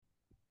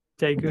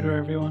Jai Guru,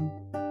 everyone.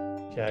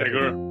 Jai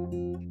Guru.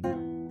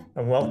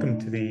 And welcome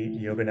to the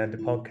Yogananda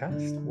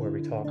podcast, where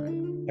we talk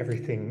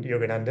everything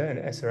Yogananda and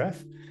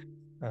SRF.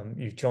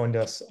 You've joined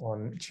us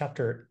on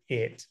Chapter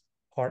 8,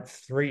 Part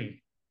 3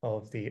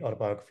 of the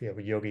Autobiography of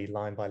a Yogi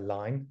line by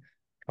line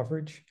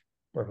coverage,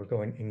 where we're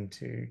going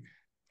into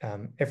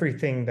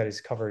everything that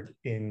is covered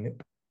in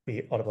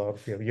the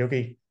Autobiography of a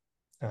Yogi.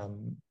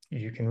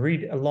 You can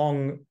read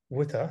along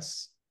with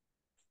us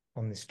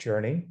on this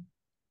journey.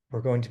 We're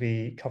going to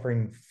be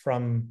covering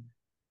from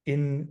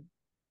in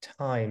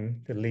time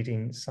the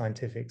leading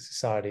scientific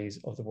societies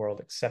of the world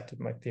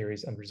accepted my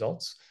theories and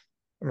results.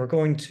 And we're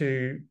going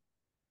to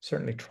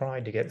certainly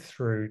try to get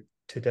through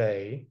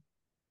today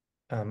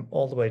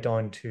all the way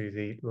down to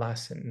the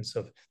last sentence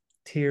of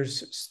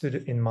tears stood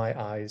in my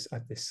eyes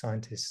at this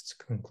scientist's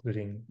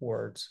concluding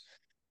words,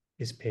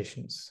 his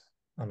patience.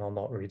 And I'll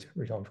not read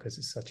on because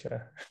it's such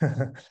a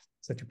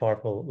such a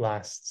powerful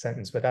last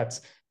sentence, but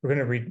we're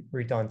going to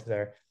read down to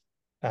there.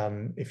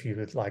 If you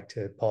would like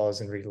to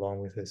pause and read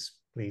along with us,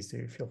 please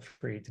do feel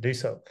free to do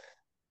so.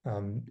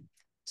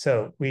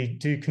 So we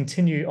do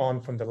continue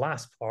on from the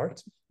last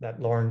part that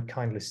Lauren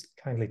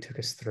kindly took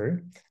us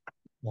through.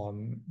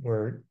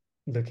 We're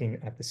looking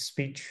at the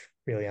speech,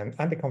 really, and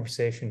the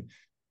conversation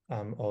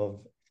of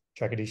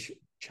Jagadish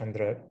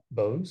Chandra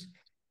Bose,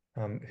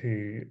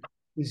 who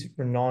is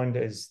renowned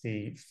as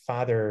the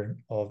father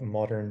of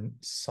modern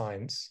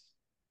science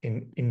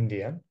in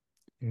India,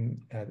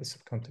 in the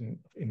subcontinent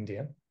of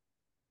India.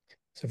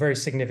 So a very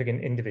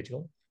significant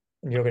individual.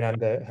 And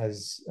Yogananda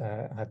has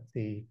had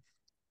the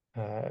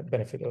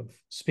benefit of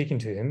speaking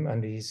to him,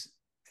 and he's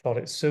thought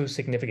it so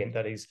significant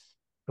that he's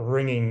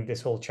bringing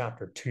this whole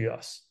chapter to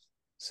us.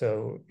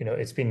 So,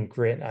 it's been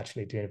great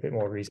actually doing a bit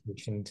more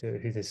research into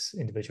who this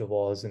individual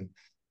was and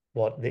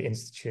what the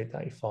institute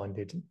that he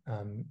founded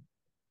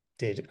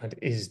did and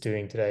is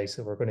doing today.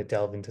 So we're going to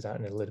delve into that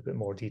in a little bit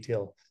more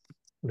detail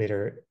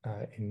later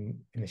in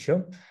the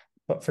show.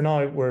 But for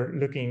now, we're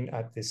looking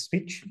at this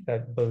speech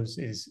that Bose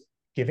is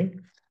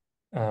giving.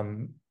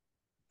 And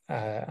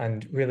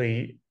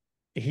really,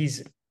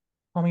 he's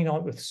coming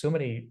out with so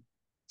many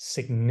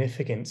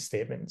significant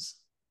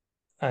statements.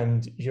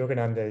 And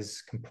Yogananda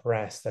has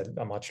compressed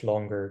a much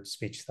longer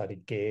speech that he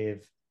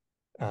gave.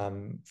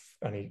 And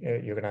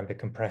Yogananda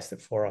compressed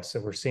it for us. So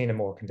we're seeing a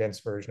more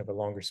condensed version of a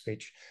longer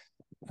speech.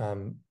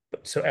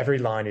 So every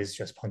line is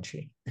just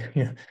punchy.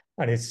 And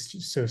it's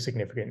just so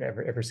significant,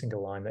 every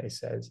single line that he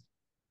says.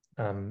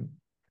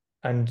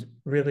 And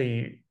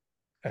really,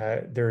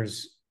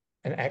 there's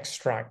an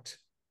extract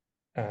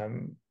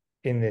in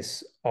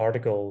this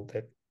article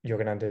that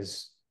Yogananda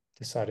has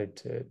decided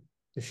to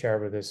share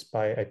with us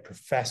by a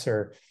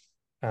professor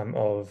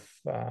of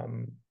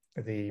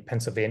the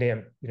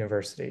Pennsylvania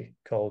University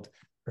called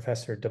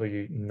Professor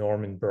W.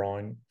 Norman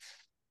Brown,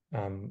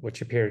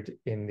 which appeared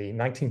in the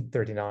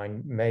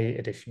 1939 May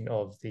edition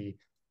of the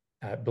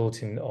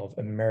Bulletin of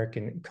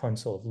American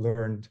Council of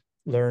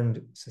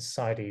Learned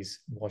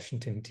Societies,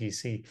 Washington,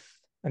 D.C.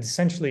 And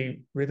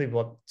essentially, really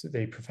what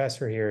the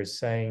professor here is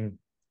saying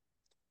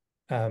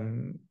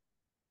that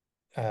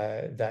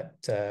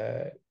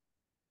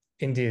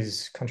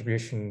India's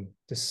contribution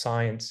to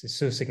science is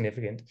so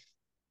significant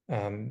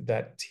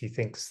that he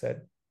thinks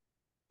that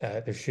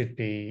there should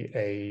be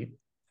an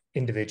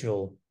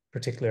individual,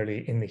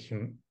 particularly in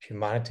the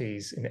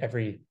humanities, in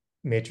every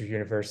major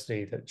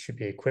university that should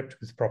be equipped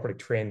with properly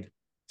trained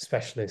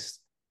specialists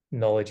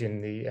knowledge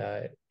in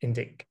the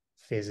Indic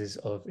phases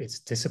of its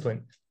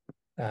discipline.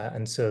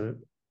 And so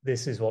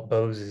this is what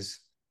Bose is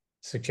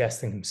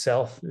suggesting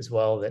himself as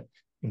well, that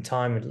in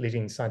time,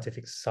 leading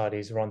scientific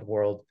societies around the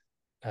world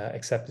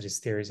accepted his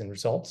theories and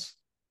results,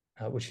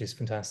 which is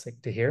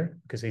fantastic to hear,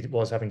 because he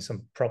was having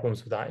some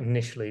problems with that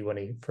initially when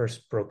he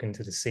first broke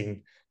into the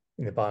scene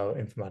in the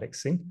bioinformatics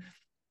scene.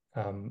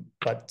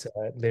 But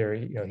later,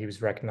 he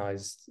was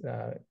recognized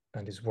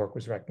and his work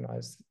was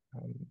recognized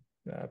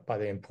by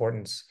the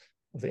importance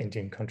of the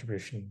Indian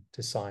contribution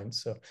to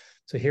science.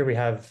 So here we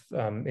have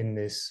in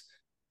this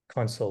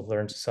Council of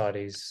Learned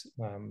Societies,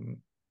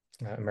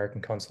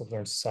 American Council of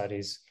Learned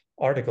Societies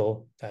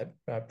article that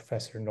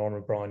Professor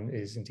Norman Brown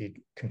is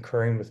indeed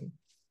concurring with him.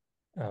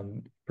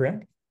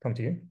 Priyank, come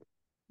to you.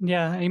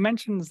 Yeah, he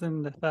mentions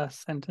in the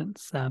first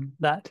sentence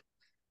that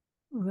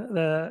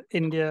the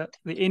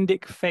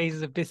Indic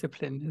phases of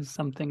discipline is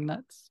something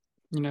that's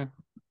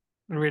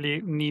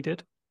really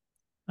needed.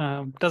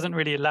 Doesn't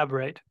really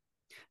elaborate.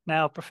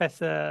 Now,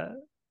 Professor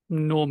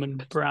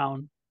Norman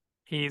Brown,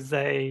 he's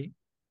like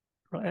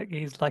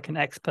an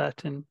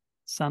expert in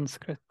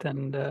Sanskrit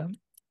and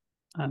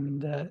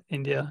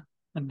India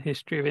and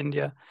history of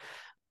India.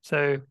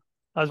 So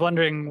I was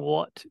wondering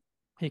what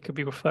he could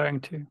be referring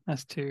to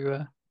as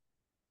to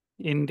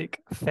Indic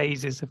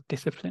phases of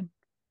discipline.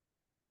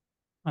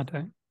 I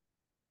don't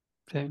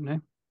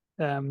know.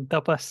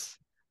 Tapas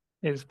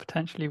is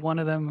potentially one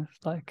of them.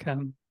 It's like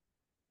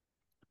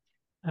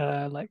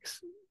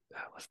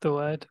what's the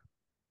word?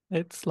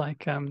 It's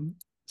like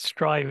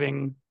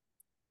striving,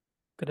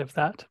 bit of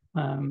that,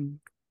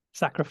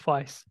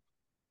 sacrifice,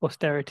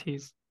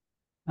 austerities.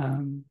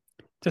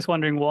 just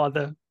wondering what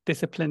other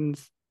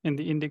disciplines in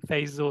the Indic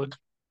phase or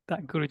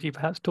that Guruji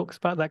perhaps talks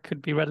about that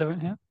could be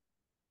relevant here.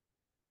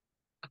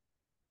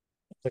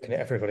 Looking at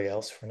everybody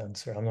else for an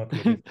answer. I'm not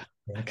going to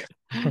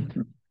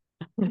do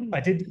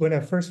I did when I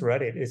first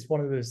read it. It's one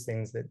of those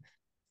things that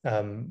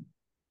I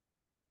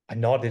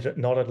nodded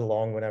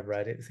along when I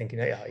read it, thinking,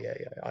 yeah,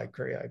 I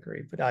agree.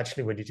 But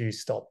actually, when you do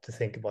stop to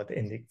think about the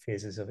Indic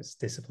phases of its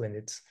discipline,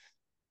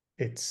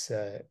 it's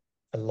a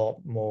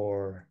lot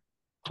more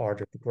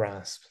harder to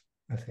grasp,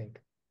 I think.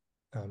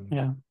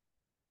 Yeah.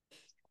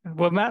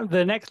 Well, Matt,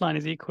 the next line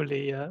is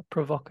equally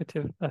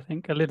provocative, I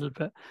think, a little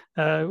bit.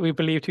 We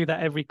believe too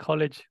that every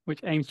college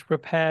which aims to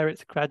prepare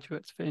its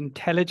graduates for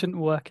intelligent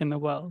work in the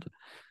world,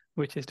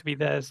 which is to be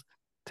theirs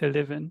to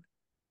live in,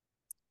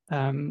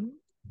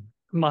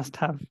 must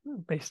have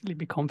basically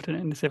be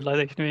confident in the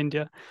civilization of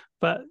India.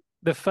 But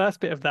the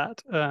first bit of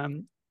that,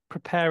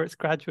 prepare its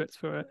graduates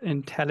for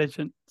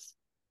intelligent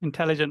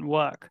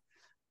work,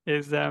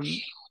 is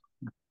something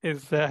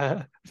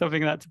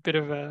that's a bit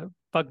of a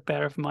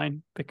bugbear of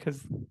mine,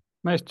 because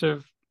most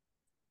of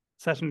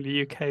certainly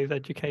the UK's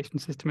education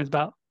system is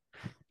about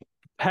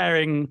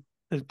preparing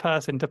the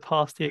person to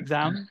pass the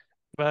exam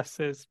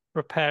versus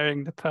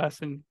preparing the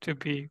person to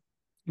be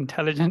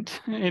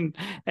intelligent in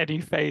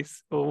any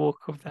phase or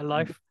walk of their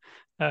life.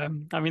 I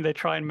mean, they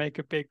try and make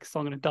a big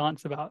song and a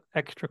dance about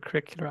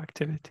extracurricular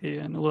activity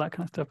and all that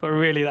kind of stuff, but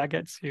really that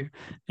gets you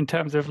in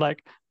terms of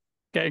like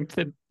getting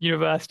to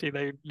university,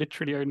 they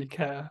literally only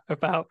care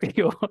about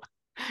your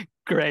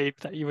grade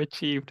that you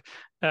achieved.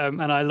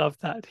 And I love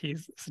that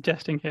he's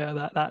suggesting here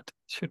that that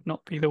should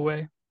not be the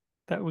way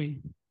that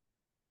we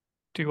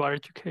do our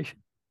education.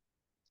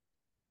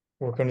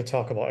 We're going to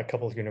talk about a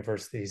couple of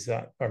universities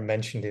that are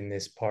mentioned in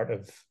this part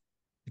of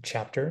the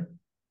chapter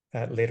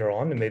later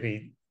on, and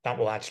maybe that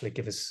will actually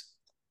give us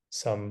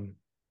some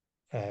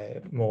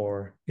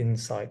more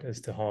insight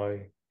as to how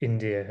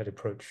India had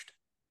approached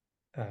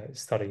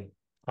study,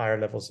 higher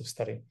levels of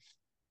study.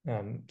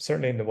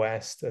 Certainly in the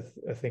West,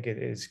 I think it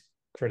is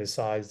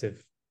criticized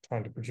of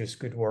trying to produce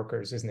good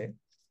workers, isn't it?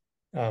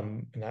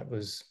 And that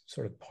was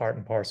sort of part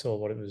and parcel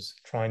of what it was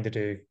trying to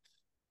do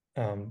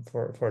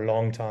for a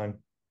long time.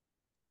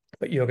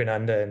 But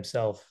Yogananda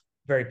himself,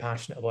 very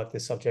passionate about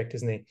this subject,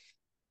 isn't he?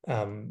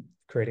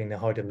 Creating the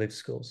how to live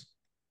schools.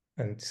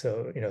 And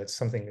so, it's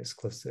something that's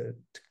close to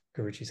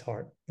Guruji's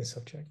heart, this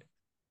subject.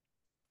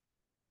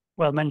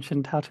 Well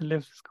mentioned, how to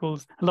live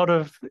schools. A lot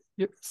of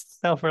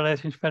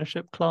self-realization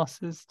fellowship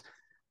classes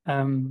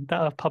that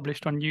are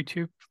published on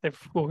YouTube,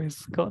 they've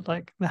always got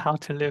like the how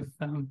to live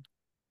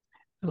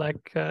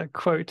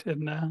quote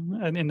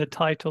in the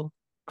title,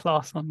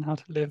 class on how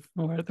to live,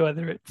 or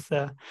whether it's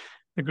the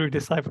guru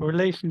disciple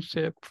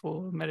relationship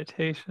or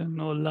meditation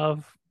or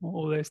love or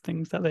all those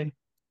things that they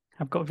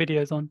have got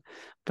videos on.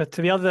 But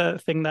the other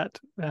thing that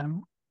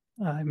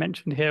I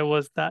mentioned here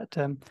was that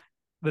the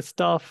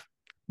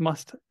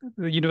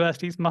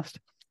universities must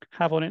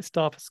have on its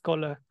staff a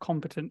scholar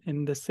competent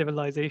in the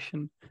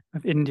civilization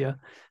of India.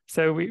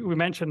 So we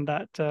mentioned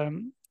that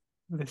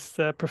this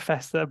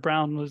Professor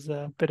Brown was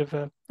a bit of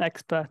an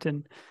expert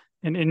in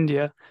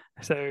India.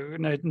 So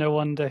no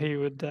wonder he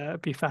would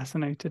be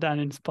fascinated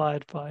and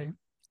inspired by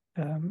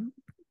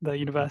the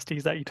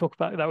universities that you talk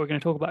about, that we're going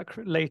to talk about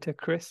later,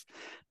 Chris.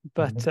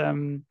 But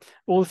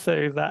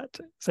also that,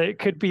 so it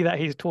could be that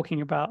he's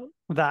talking about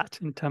that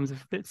in terms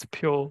of its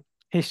pure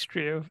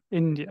history of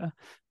India,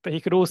 but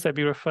he could also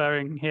be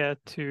referring here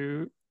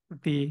to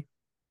the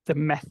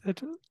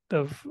method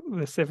of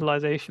the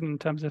civilization in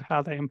terms of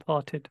how they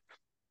imparted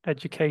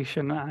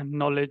education and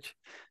knowledge.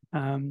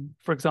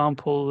 For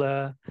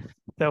example,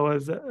 there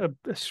was a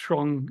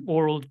strong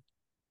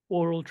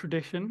oral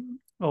tradition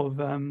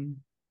of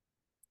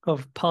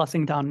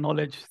passing down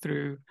knowledge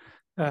through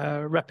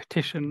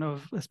repetition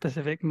of a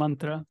specific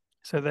mantra.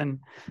 So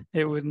then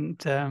it would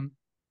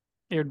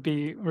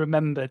be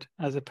remembered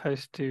as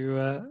opposed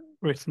to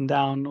written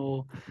down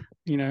or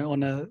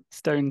on a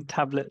stone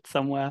tablet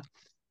somewhere,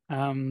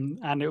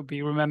 and it would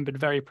be remembered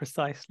very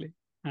precisely.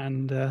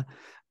 And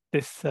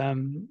this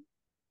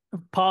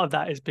part of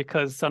that is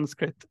because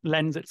Sanskrit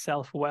lends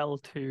itself well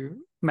to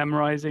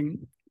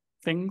memorizing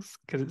things,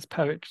 because it's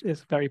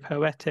very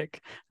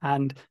poetic,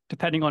 and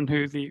depending on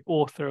who the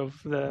author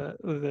of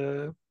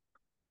the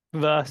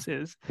verse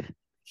is, you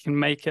can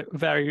make it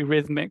very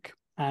rhythmic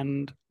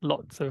and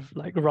lots of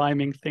like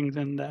rhyming things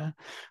in there,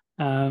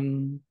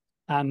 and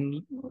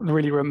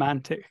really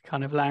romantic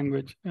kind of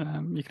language.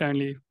 You can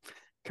only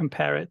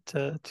compare it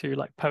to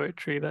like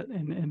poetry that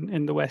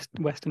in the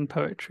Western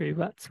poetry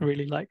that's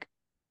really like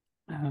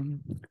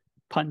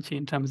punchy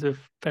in terms of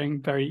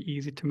being very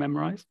easy to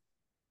memorize.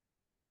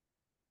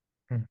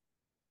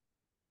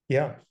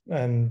 Yeah,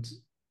 and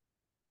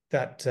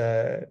that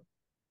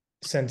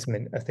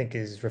sentiment, I think,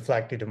 is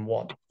reflected in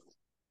what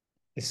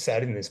is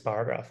said in this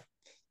paragraph.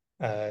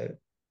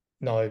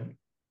 Now,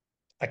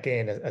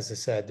 again, as I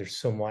said, there's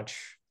so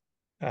much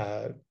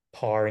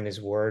power in his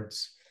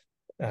words.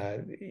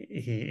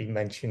 He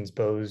mentions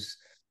bows.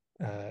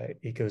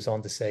 He goes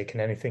on to say, "Can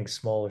anything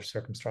small or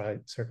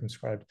circumscribed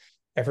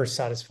ever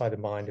satisfy the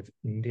mind of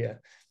India?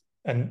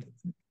 And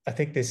I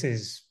think this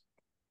is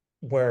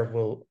where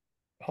we'll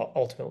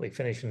ultimately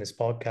finish in this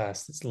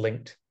podcast. It's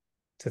linked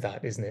to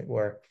that, isn't it?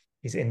 Where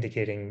he's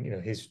indicating,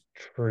 his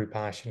true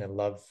passion and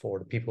love for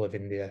the people of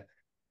India,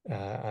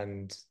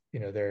 and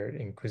their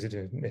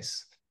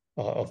inquisitiveness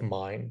of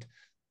mind,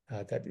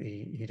 that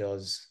he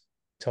does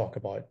talk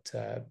about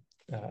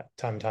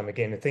time and time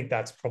again. I think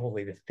that's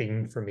probably the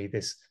theme for me.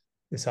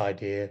 This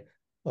idea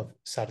of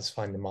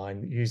satisfying the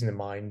mind, using the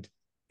mind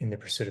in the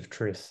pursuit of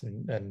truth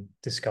and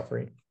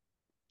discovery.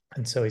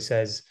 And so he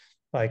says,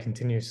 by a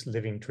continuous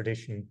living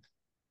tradition,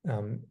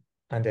 and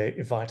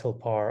a vital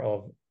power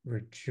of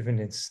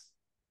rejuvenance,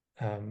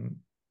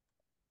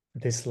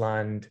 this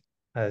land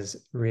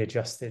has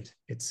readjusted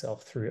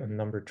itself through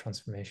unnumbered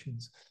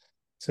transformations.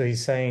 So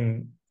he's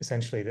saying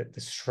essentially that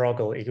the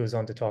struggle, he goes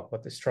on to talk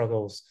about the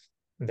struggles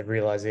and the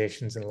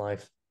realizations in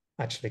life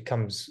actually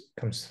comes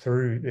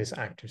through this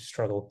active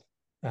struggle,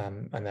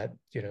 and that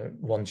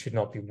one should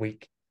not be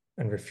weak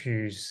and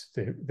refuse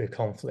the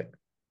conflict,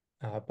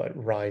 but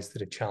rise to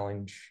the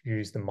challenge,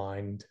 use the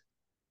mind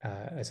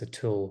as a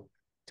tool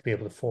to be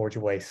able to forge a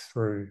way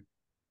through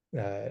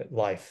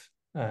life,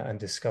 and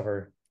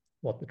discover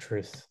what the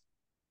truth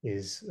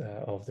is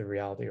of the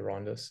reality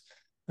around us.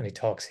 And he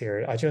talks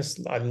here,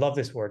 I love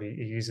this word.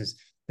 He uses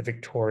the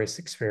victorious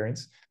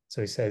experience.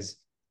 So he says,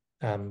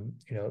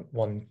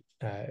 one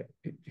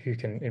who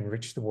can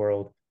enrich the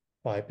world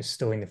by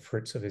bestowing the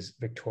fruits of his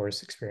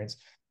victorious experience.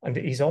 And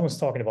he's almost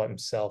talking about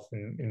himself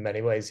in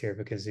many ways here,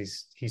 because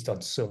he's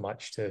done so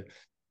much to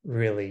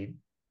really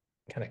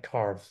kind of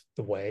carve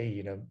the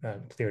way,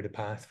 clear the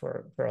path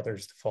for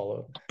others to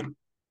follow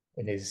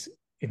in his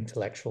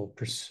intellectual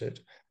pursuit,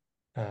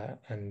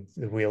 and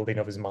the wielding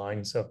of his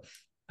mind. So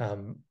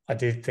I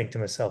did think to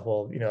myself,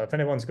 well, if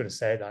anyone's going to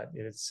say that,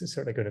 it's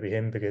certainly going to be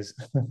him, because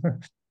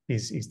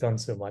he's done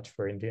so much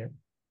for India.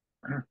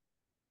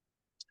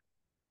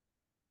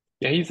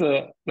 Yeah, he's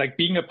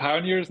being a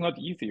pioneer is not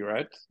easy,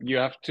 right? You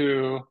have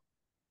to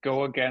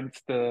go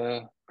against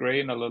the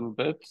grain a little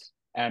bit.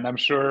 And I'm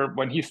sure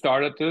when he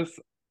started this,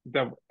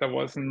 there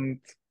wasn't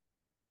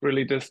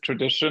really this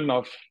tradition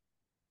of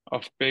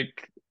big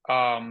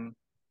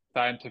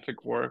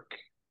scientific work.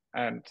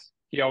 And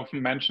he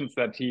often mentions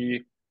that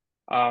he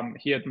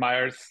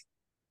admires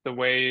the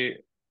way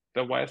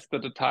the West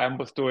at the time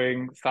was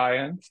doing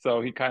science.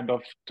 So he kind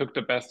of took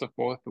the best of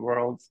both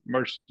worlds,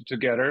 merged it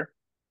together.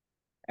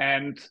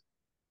 And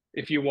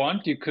if you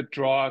want, you could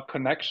draw a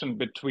connection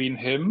between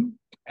him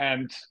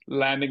and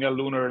landing a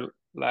lunar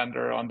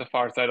lander on the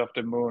far side of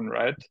the moon,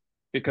 right?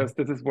 Because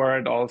this is where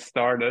it all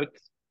started.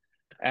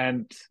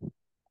 And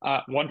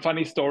one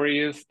funny story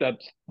is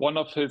that one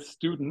of his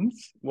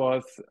students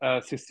was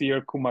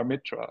Sisir Kumar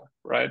Mitra,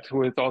 right?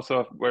 Who is also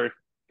a very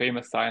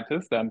famous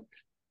scientist. And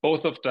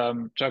both of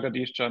them,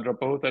 Jagadish Chandra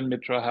Bose and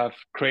Mitra, have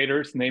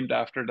craters named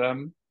after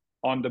them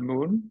on the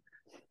moon.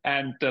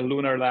 And the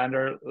lunar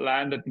lander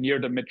landed near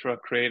the Mitra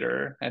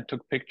crater and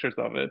took pictures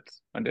of it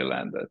when they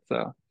landed.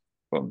 So,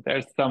 boom,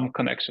 there's some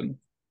connection.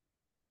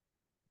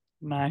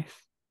 Nice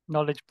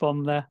knowledge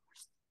bomb there.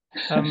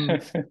 I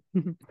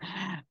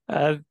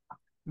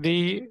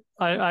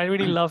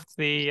really loved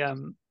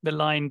the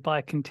line, by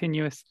a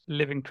continuous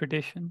living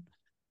tradition,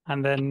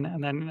 and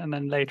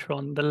then later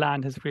on, the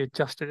land has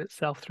readjusted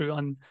itself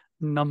through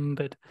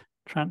unnumbered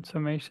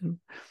transformation.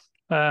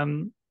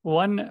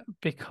 One,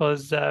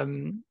 because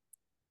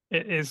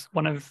it is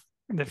one of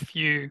the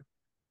few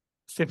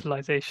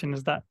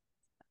civilizations that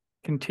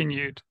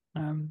continued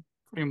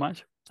pretty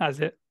much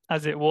as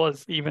it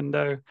was, even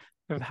though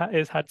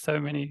it's had so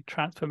many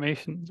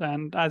transformations.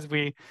 And as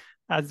we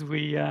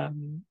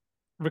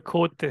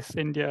record this,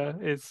 India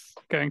is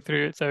going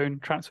through its own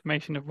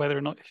transformation of whether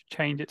or not it should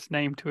change its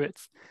name to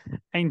its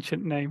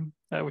ancient name,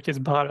 which is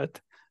Bharat,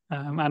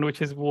 and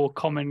which is more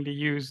commonly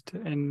used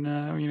in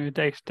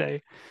day to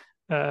day.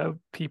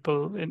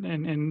 People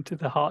into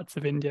the hearts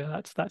of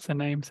India. That's a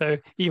name. So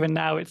even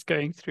now, it's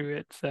going through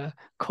its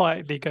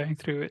quietly going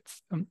through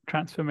its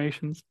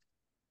transformations.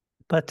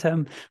 But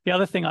the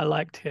other thing I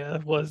liked here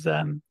was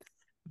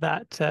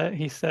that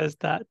he says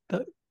that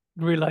the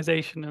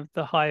realization of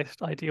the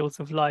highest ideals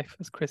of life,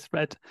 as Chris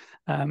read,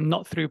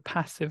 not through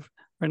passive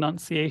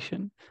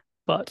renunciation,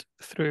 but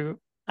through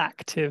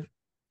active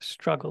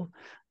struggle.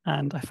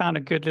 And I found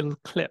a good little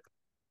clip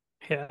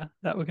here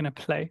that we're going to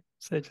play.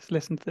 So just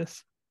listen to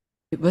this.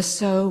 It was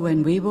so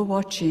when we were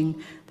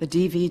watching the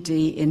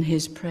DVD In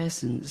His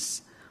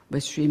Presence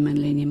with Sri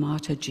Malini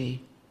Mataji.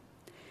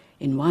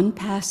 In one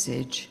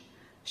passage,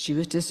 she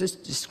was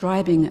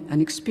describing an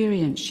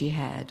experience she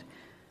had.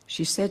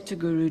 She said to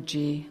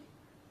Guruji,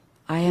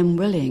 "I am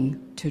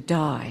willing to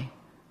die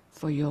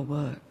for your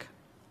work."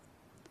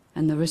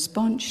 And the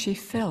response she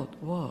felt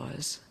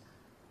was,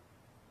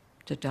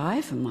 "To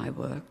die for my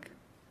work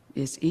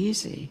is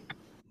easy.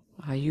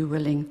 Are you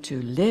willing to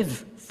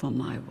live for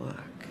my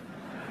work?"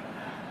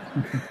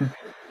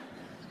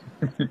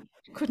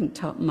 Couldn't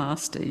top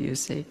master, you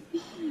see.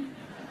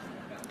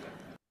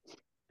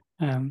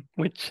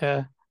 Which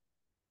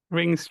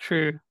rings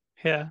true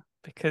here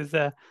because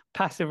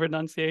passive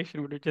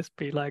renunciation would just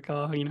be like,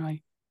 oh, you know,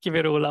 I give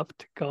it all up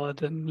to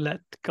God and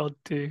let God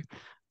do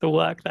the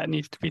work that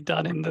needs to be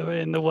done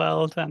in the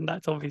world. And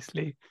that's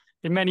obviously,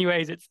 in many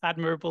ways, it's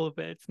admirable,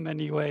 but it's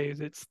many ways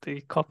it's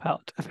the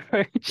cop-out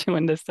approach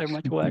when there's so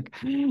much work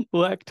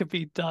to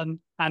be done.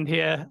 And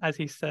here, as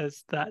he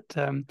says, that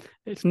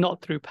it's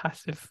not through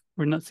passive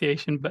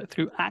renunciation, but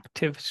through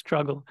active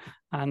struggle.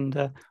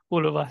 And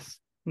all of us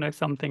know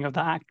something of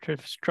the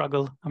active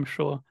struggle, I'm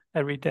sure,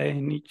 every day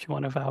in each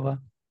one of our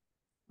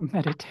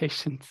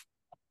meditations.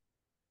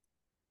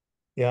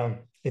 Yeah,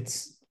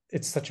 it's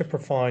such a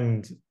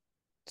profound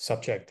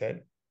subject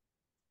that,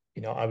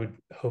 you know, I would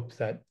hope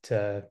that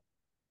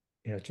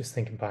you know, just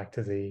thinking back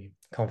to the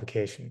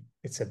convocation,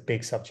 it's a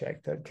big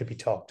subject that could be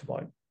talked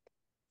about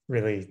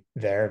really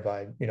there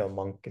by, you know,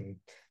 monk, and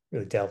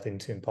really delve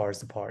into in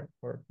Powers Apart,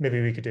 or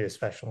maybe we could do a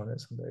special on it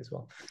someday as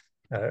well,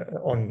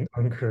 on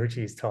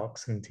Guruji's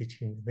talks and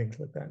teaching and things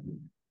like that.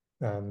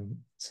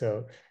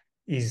 So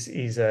he's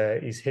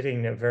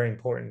hitting a very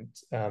important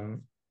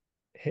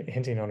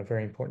hinting on a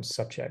very important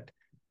subject,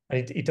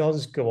 and he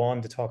does go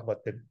on to talk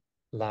about the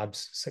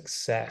lab's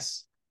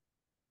success,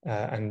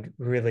 and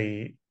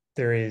really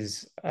there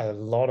is a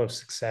lot of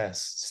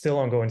success still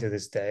ongoing to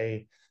this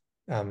day,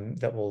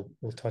 that we'll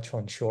touch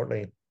on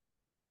shortly.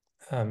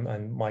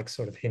 And Mike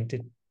sort of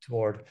hinted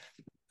toward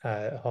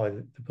how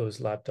the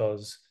Bose Lab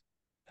does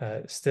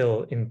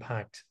still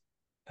impact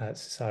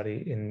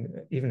society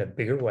in even a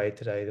bigger way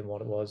today than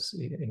what it was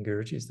in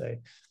Guruji's day.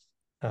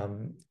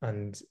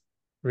 And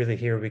really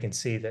here we can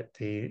see that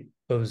the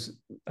Bose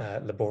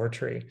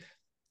laboratory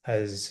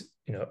has,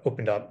 you know,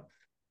 opened up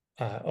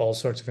all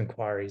sorts of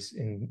inquiries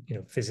in, you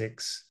know,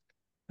 physics,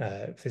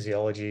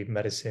 physiology,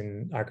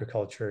 medicine,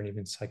 agriculture, and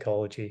even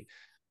psychology,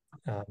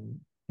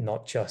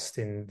 not just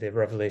in the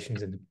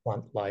revelations in the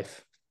plant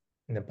life,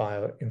 in the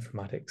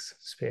bioinformatics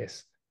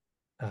space.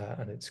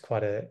 And it's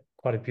quite a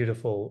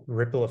beautiful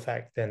ripple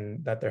effect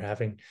then that they're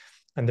having.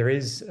 And there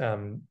is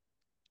a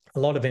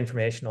lot of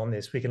information on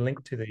this. We can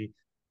link to the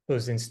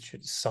Bose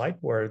Institute site,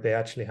 where they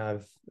actually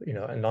have, you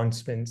know,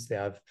 announcements. They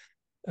have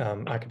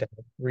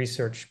academic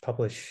research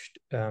published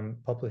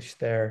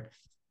there.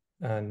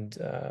 And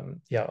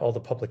yeah, all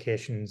the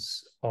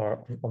publications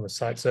are on the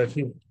site. So if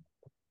you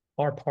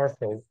are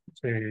partial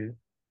to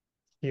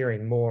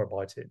hearing more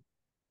about it,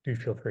 do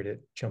feel free to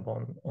jump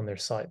on their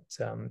site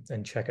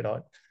and check it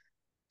out.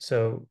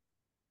 So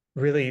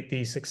really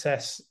the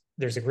success,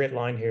 there's a great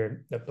line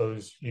here that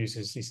Bose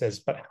uses. He says,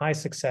 but high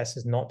success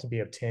is not to be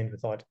obtained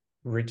without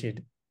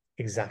rigid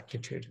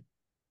exactitude.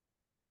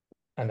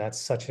 And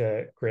that's such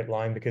a great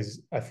line,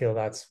 because I feel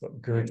that's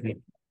what Guruji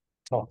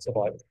talks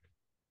about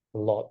a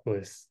lot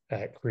with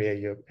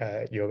Kriya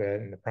yoga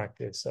and the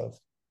practice of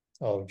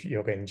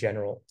yoga in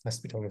general. It has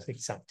to be done with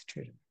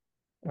exactitude.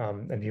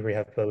 And here we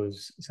have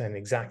Bose saying the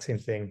exact same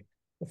thing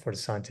for the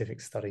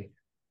scientific study.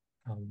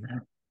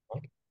 Do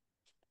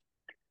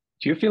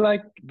you feel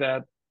like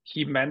that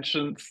he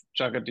mentions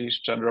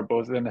Jagadish Chandra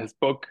Bose in his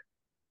book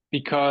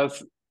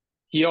because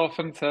he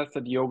often says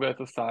that yoga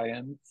is a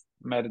science,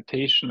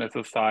 meditation is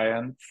a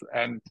science,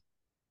 and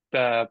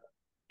that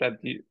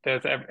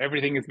there's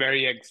everything is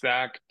very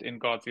exact in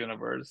God's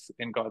universe,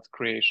 in God's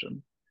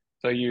creation.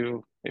 So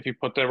if you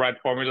put the right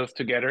formulas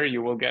together,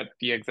 you will get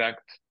the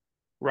exact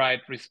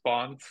right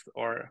response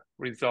or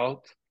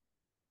result.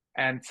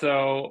 And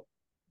so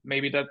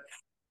maybe that's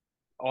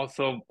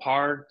also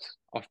part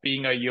of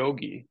being a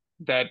yogi,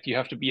 that you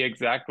have to be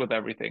exact with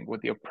everything,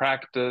 with your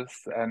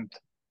practice and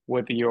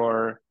with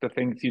the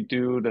things you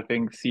do, the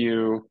things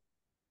you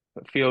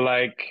feel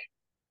like,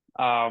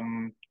 how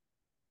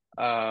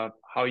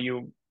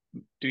you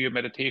do your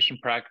meditation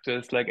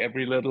practice, like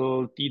every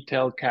little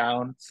detail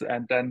counts,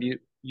 and then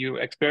you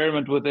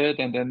experiment with it,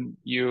 and then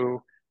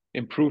you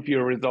improve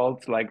your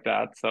results like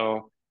that.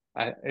 So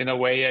in a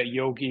way, a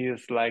yogi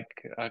is like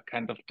a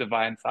kind of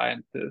divine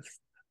scientist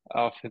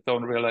of his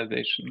own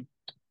realization.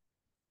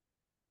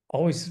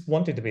 Always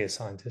wanted to be a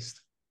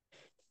scientist.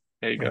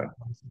 There you go.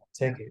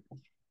 Take it.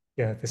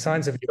 Yeah, the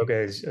science of yoga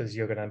is, as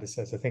Yogananda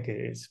says, I think it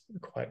is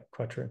quite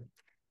true.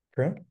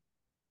 Correct?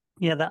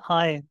 Yeah, that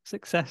high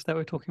success that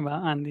we're talking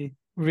about and the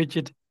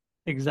rigid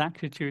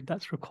exactitude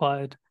that's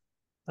required,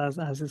 as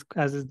is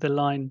the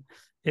line,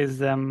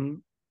 is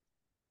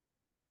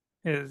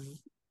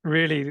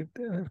really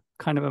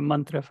kind of a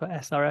mantra for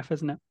SRF,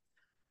 isn't it?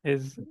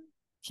 Is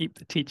keep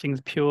the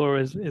teachings pure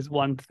is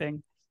one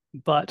thing,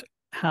 but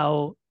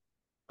how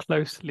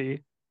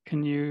closely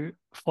can you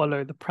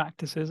follow the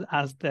practices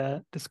as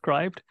they're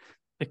described?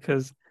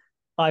 Because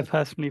I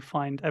personally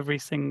find every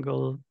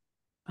single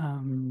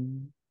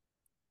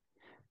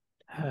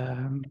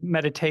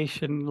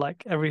meditation,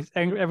 like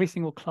every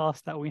single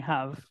class that we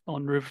have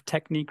on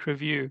technique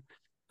review,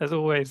 there's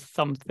always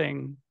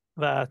something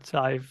that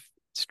I've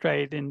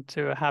strayed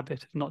into a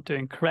habit of not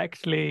doing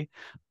correctly,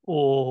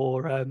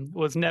 or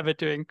was never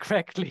doing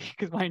correctly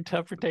because my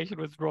interpretation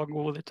was wrong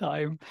all the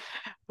time,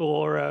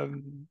 or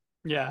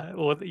yeah,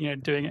 or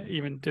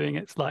doing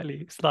it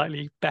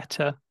slightly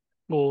better,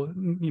 or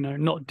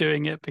not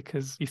doing it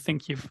because you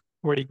think you've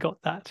already got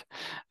that.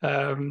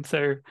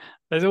 So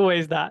there's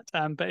always that.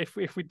 But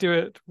if we do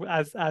it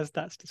as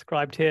that's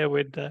described here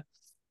with the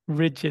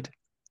rigid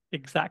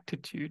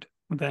exactitude,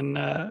 then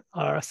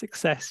our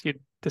success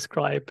you'd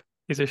describe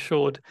is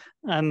assured.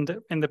 And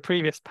in the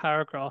previous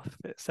paragraph,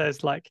 it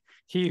says like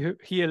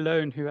he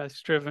alone who has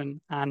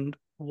striven and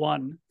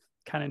won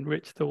can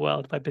enrich the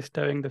world by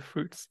bestowing the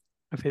fruits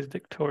of his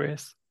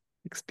victorious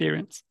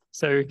experience.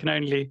 So we can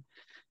only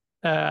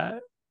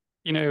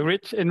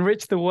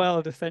enrich the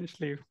world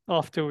essentially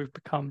after we've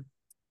become,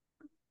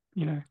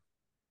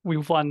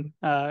 we've won,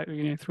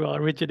 through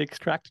our rigid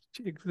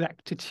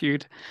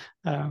exactitude,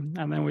 and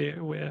then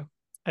we're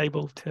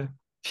able to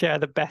share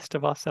the best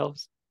of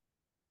ourselves.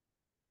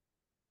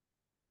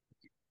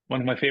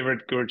 One of my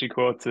favorite Guruji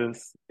quotes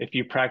is, "If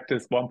you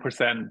practice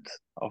 1%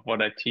 of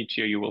what I teach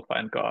you, you will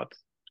find God."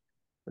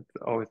 It's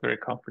always very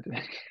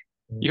comforting.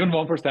 Even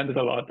 1% is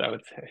a lot, I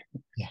would say.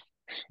 Yeah.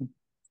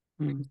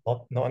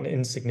 Not an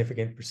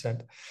insignificant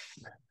percent.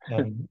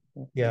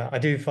 Yeah, I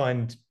do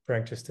find,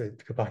 Frank, just to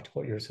go back to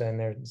what you were saying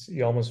there,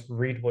 you almost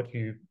read what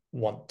you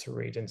want to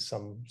read in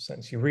some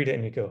sense. You read it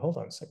and you go, hold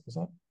on a second, was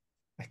that?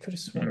 I could have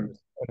sworn.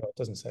 Oh, no, it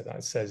doesn't say that.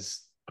 It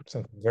says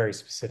something very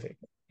specific,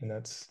 and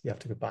that's, you have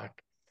to go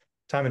back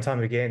time and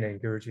time again.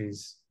 And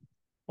Guruji's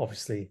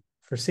obviously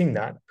foreseeing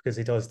that, because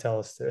he does tell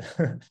us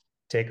to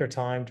take our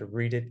time to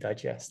read it,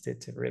 digest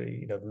it, to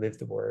really, live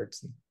the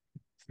words, and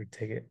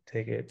take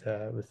it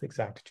with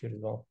exactitude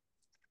as well.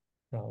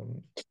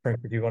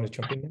 Frank, do you want to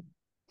jump in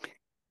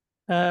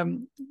there?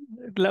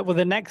 Well,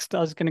 the next, I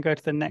was going to go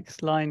to the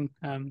next line,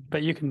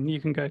 but you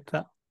can go to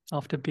that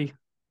after B.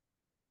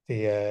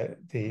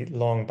 The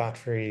long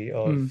battery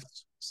of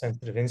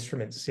sensitive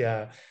instruments.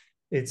 Yeah,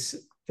 it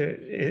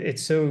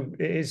is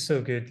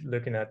so good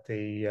looking at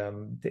the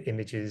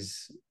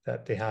images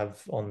that they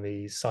have on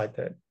the site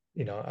that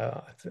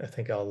I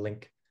think I'll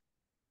link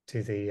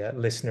to the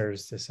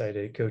listeners to say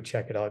to go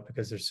check it out,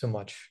 because there's so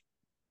much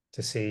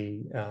to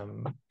see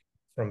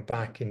from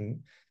back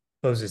in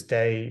Bose's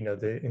day.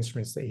 The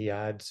instruments that he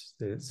had,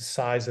 the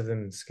size of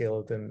them, the scale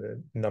of them,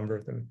 the number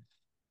of them.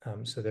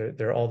 So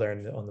they're all there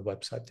on the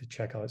website to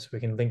check out. So we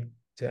can link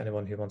to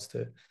anyone who wants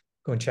to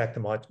go and check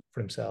them out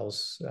for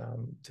themselves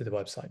to the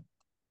website.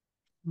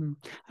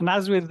 And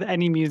as with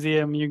any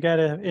museum, you get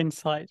an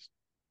insight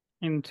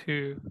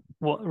into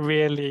what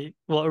really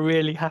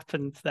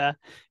happens there,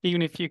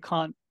 even if you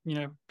can't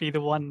be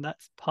the one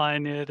that's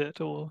pioneered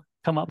it or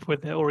come up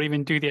with it or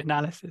even do the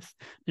analysis.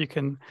 You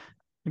can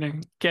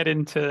get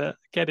into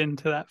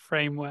that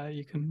frame where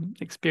you can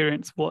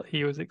experience what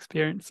he was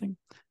experiencing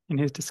in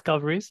his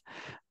discoveries,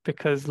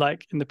 because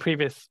like in the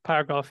previous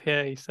paragraph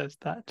here, he says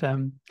that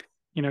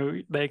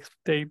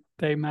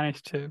they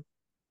managed to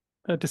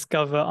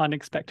discover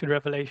unexpected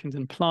revelations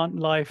in plant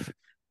life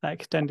that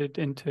extended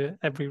into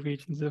every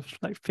regions of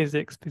like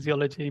physics,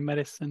 physiology,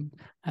 medicine,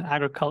 and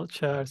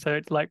agriculture. So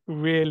it's like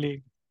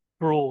really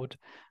broad,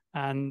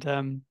 and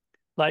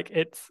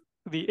it's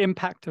the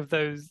impact of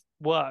those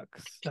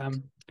works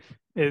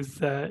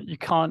is you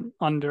can't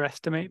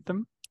underestimate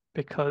them,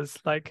 because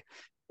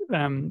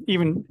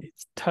even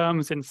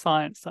terms in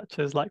science such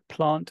as like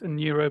plant and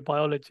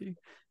neurobiology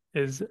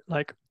is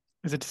a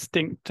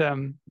distinct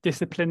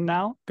discipline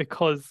now,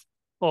 because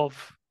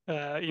of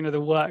the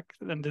work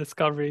and the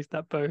discoveries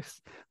that Bose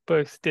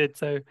did.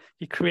 So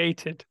he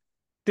created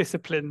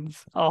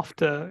disciplines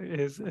after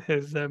his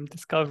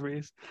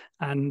discoveries,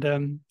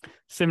 and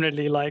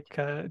similarly,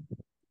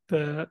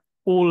 the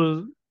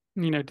all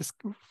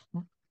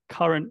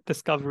current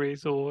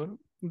discoveries or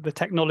the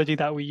technology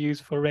that we use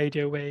for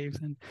radio waves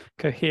and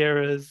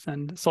coherers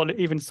and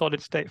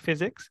solid state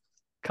physics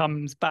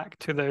comes back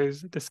to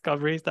those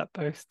discoveries that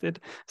Bose did.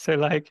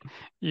 So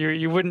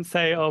you wouldn't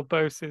say, oh,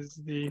 Bose is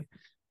the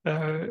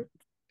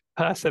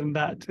person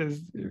that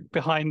is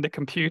behind the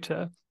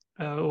computer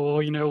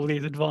or all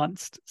these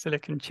advanced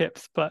silicon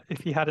chips, but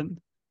if he hadn't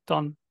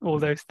done all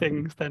those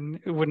things, then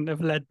it wouldn't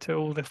have led to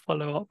all the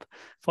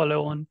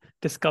follow-on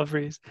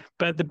discoveries.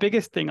 But the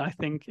biggest thing, I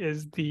think,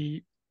 is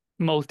the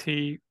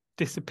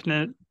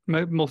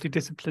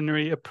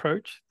multidisciplinary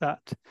approach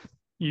that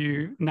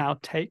you now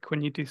take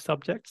when you do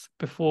subjects.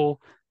 Before,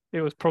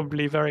 it was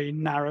probably very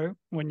narrow.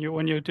 When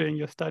you're doing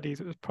your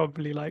studies, it was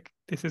probably like,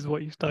 this is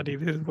what you study,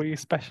 this is what you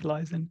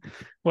specialize in.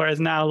 Whereas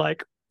now,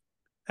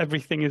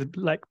 everything is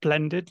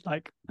blended,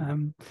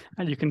 and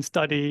you can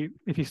study,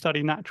 if you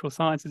study natural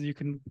sciences, you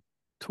can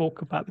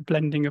talk about the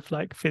blending of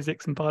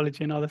physics and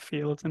biology and other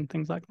fields and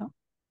things like that.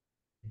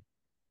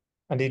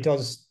 And he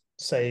does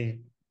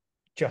say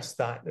just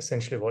that,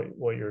 essentially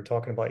what you're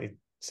talking about. He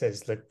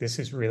says, look, this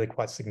is really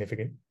quite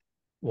significant,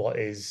 what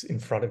is in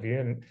front of you.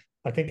 And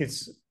I think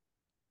it's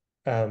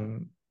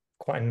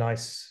quite a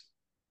nice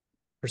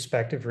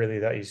perspective, really,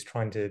 that he's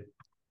trying to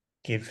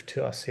give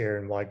to us here,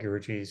 and why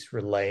Guruji's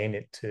relaying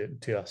it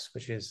to us,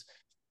 which is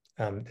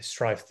the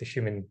strife, the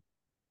human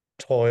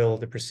toil,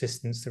 the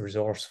persistence, the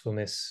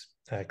resourcefulness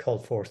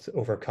called forth to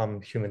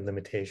overcome human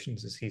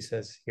limitations, as he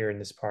says here in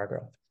this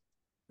paragraph.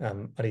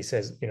 And he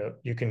says,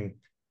 you can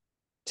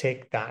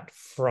take that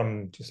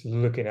from just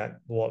looking at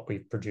what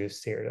we've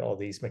produced here, all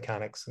these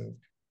mechanics and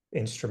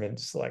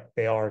instruments, like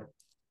it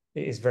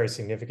is very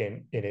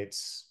significant in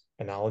its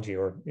analogy,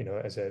 or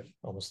as a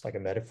almost like a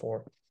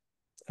metaphor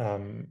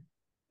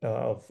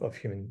of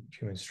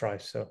human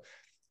strife.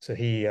 So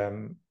he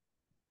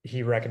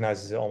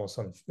recognizes it almost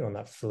on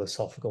that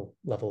philosophical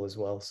level as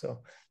well.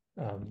 So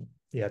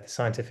yeah, the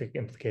scientific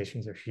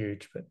implications are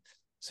huge, but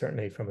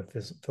certainly from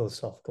a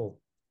philosophical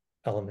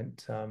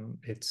element,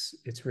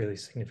 it's really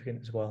significant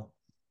as well.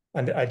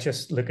 And I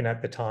just looking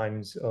at the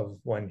times of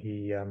when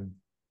he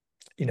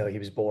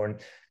was born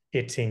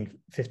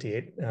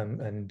 1858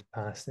 and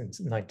passed in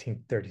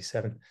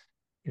 1937.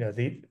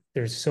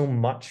 There's so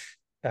much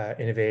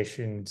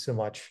innovation, so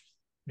much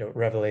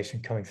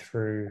revelation coming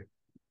through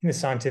in the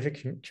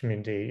scientific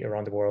community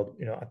around the world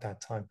at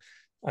that time.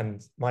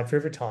 And my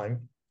favorite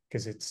time,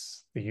 because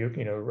it's the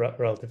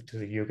relative to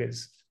the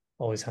yugas,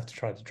 always have to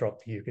try to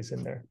drop the yugas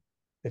in there.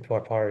 The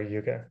Dwapara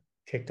Yuga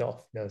kicked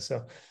off,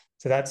 so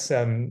that's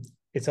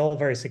it's all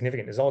very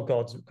significant. It's all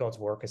God's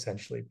work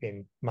essentially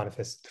being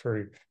manifested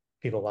through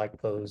people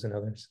like Bose and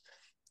others.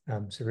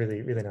 So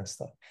really, really nice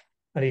stuff.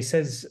 And he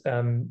says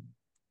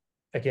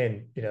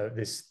again,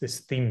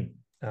 this theme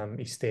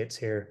he states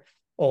here: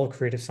 all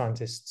creative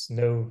scientists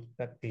know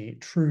that the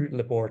true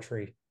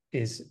laboratory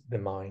is the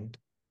mind,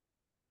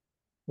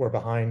 where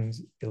behind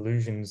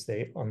illusions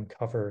they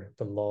uncover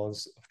the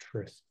laws of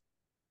truth.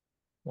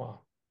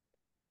 Wow.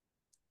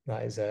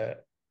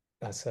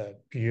 That's a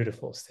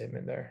beautiful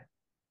statement there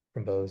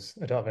from Bose.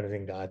 I don't have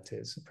anything to add to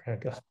it. So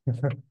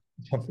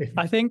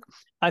I think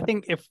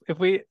if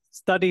we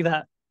study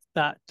that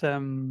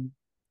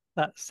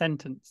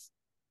sentence,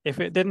 if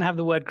it didn't have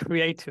the word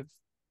creative,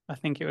 I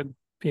think it would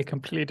be a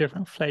completely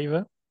different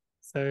flavor.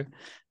 So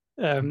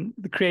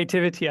the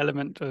creativity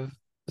element of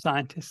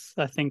scientists,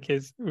 I think,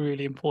 is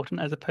really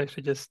important, as opposed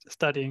to just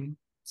studying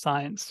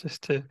science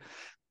just to,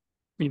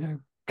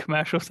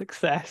 commercial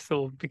success,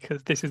 or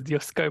because this is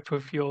your scope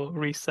of your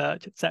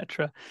research,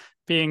 etc.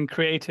 Being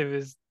creative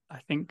is,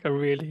 I think, a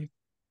really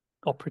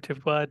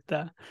operative word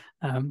there,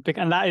 and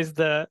that is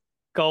the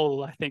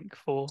goal, I think,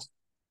 for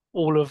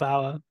all of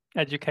our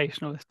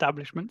educational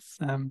establishments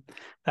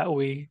that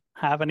we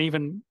have, and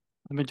even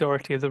the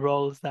majority of the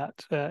roles that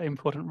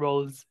important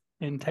roles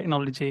in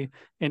technology,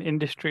 in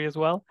industry as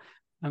well.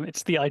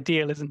 It's the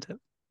ideal, isn't it?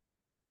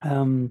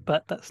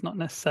 But that's not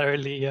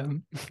necessarily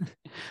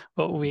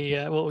what we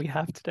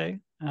have today.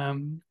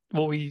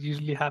 What we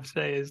usually have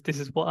today is, this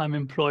is what I'm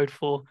employed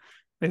for,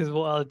 this is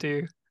what I'll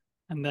do,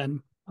 and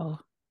then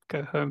I'll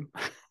go home.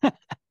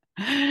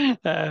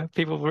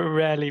 People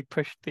rarely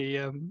push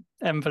the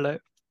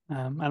envelope,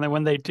 and then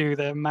when they do,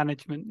 their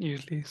management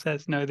usually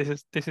says, "No,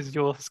 this is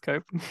your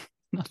scope,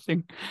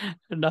 nothing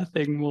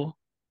more."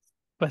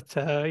 But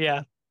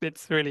yeah,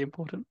 it's really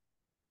important.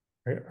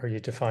 Are you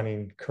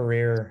defining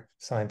career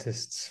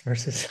scientists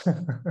versus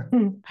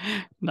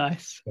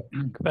nice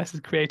versus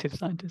creative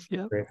scientists?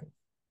 Yeah. Great.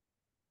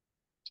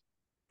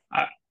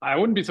 I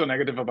wouldn't be so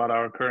negative about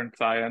our current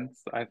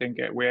science. I think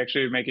we're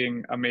actually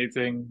making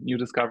amazing new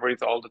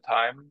discoveries all the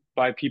time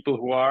by people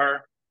who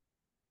are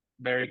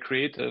very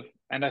creative.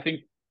 And I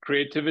think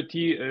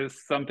creativity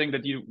is something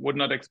that you would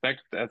not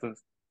expect as an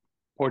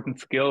important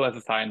skill as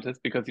a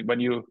scientist, because when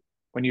you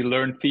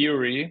learn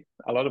theory,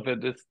 a lot of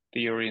it is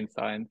theory in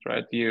science,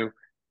 right? You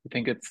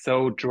think it's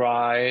so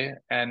dry,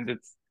 and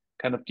it's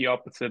kind of the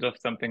opposite of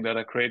something that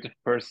a creative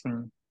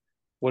person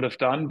would have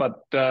done. But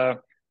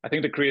I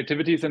think the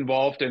creativity is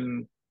involved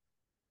in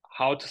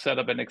how to set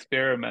up an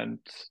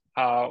experiment,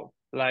 how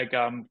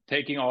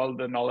taking all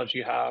the knowledge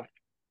you have,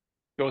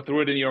 go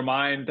through it in your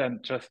mind,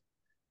 and just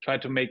try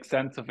to make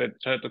sense of it,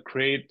 try to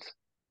create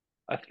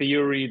a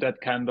theory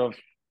that kind of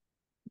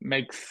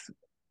makes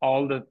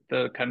all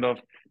the kind of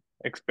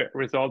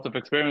results of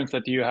experiments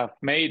that you have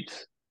made,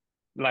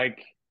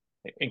 like,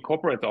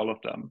 incorporates all of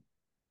them.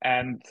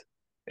 And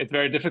it's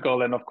very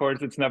difficult, and of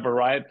course it's never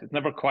right, it's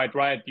never quite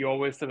right. You're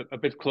always a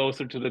bit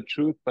closer to the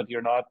truth, but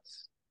you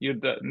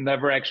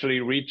never actually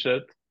reach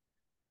it.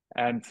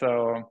 And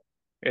so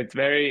it's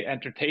very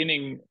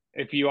entertaining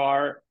if you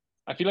are,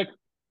 I feel like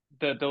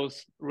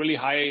those really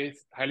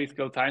highly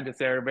skilled scientists,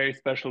 they're very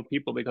special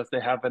people, because they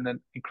have an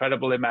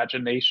incredible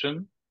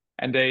imagination,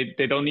 and they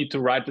don't need to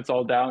write this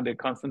all down. They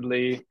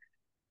constantly,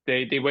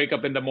 they wake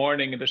up in the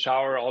morning, in the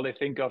shower, all they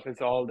think of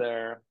is all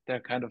their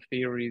kind of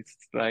theories,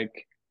 like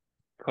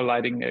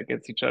colliding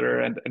against each other.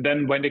 And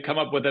then when they come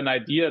up with an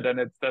idea, then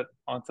it's that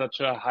on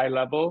such a high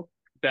level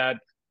that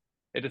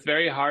it is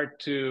very hard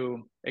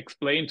to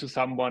explain to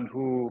someone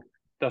who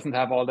doesn't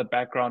have all the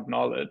background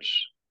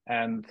knowledge.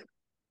 And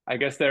I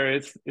guess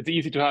it's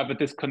easy to have a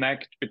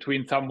disconnect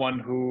between someone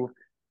who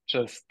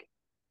just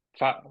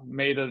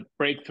made a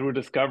breakthrough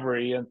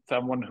discovery and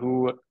someone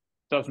who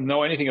doesn't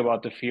know anything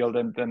about the field,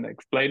 and then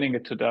explaining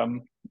it to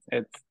them,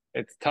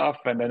 it's tough,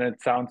 and then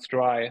it sounds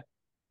dry.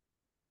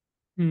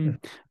 My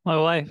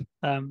wife,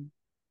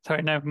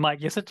 sorry, no,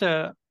 Mike, you're such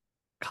a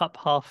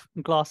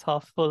glass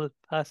half full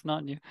person,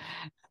 aren't you?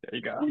 There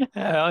you go.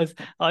 I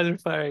was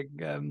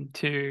referring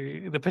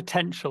to the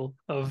potential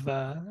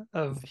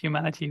of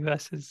humanity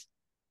versus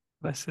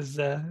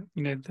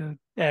the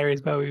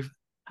areas where we've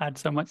had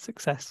so much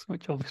success,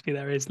 which obviously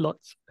there is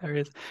lots of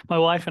areas. My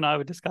wife and I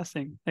were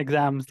discussing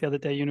exams the other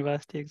day,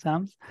 university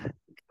exams,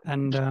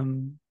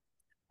 and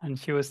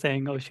she was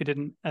saying, oh, she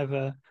didn't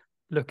ever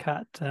look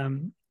at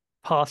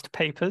past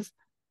papers,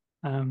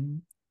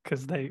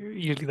 because they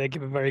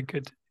give a very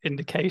good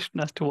indication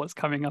as to what's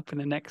coming up in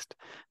the next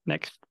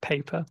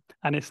paper,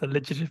 and it's a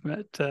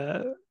legitimate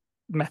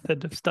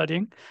method of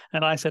studying.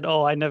 And I said,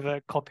 oh, I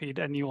never copied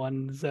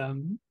anyone's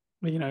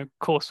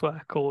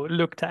coursework or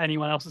looked at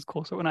anyone else's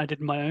coursework when I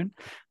did my own.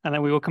 And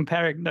then we were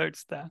comparing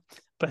notes there.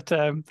 But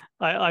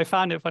I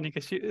found it funny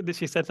because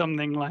she said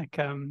something like,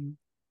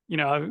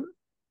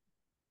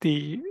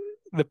 the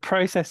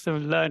process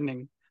of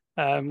learning,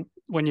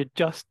 when you're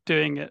just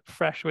doing it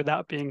fresh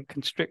without being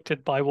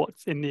constricted by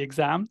what's in the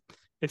exam,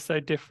 is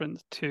so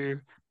different to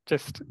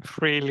just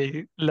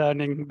freely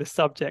learning the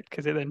subject,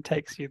 because it then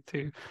takes you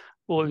to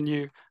all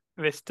new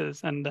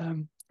vistas. And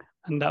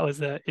that was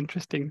an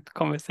interesting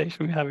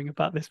conversation we're having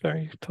about this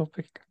very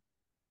topic.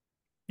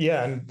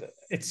 Yeah, and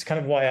it's kind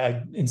of why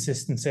I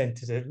insist in saying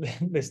to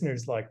the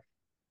listeners, like,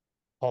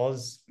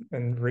 pause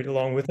and read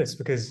along with us,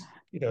 because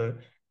the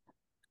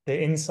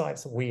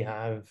insights that we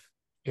have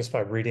just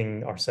by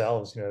reading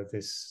ourselves,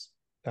 this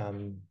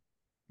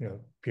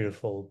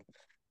beautiful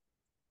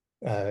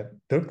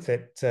book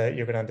that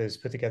Yogananda has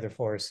put together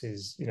for us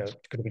is going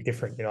to be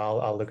different.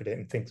 I'll look at it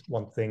and think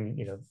one thing,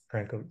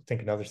 Frank will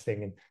think another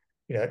thing, and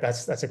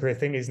that's a great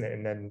thing, isn't it?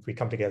 And then we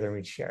come together and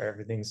we share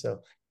everything.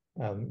 So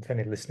if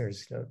any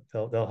listeners,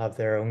 they'll have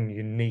their own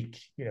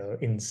unique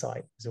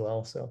insight as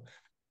well. So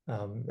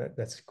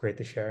that's great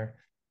to share.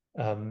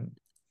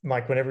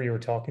 Mike, whenever you were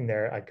talking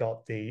there, I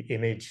got the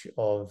image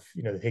of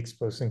the Higgs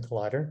boson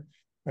collider,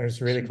 and it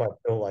was really quite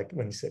cool. Like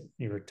when you said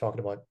you were talking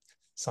about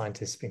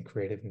scientists being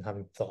creative and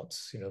having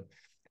thoughts,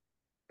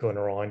 going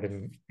around,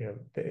 and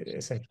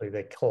essentially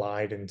they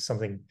collide, and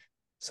something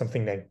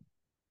that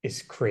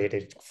is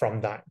created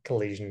from that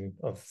collision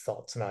of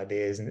thoughts and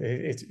ideas. And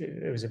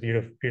it was a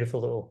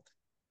beautiful little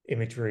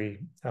imagery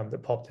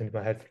that popped into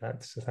my head for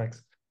that. So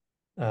thanks.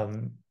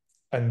 And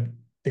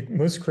the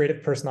most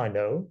creative person I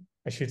know,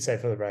 I should say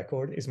for the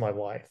record, is my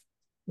wife.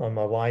 My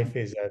wife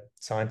is a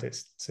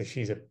scientist, so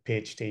she's a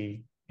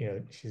PhD,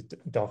 she's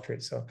a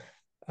doctorate. So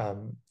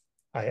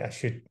I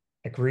should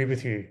agree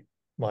with you,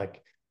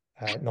 Mike,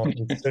 not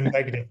with so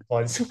negative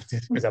points,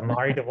 just because I'm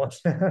married to one.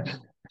 So,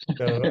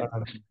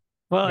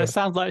 well, it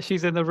sounds like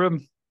she's in the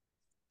room.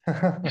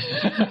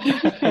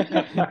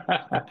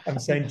 I'm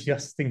saying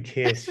just in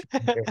case.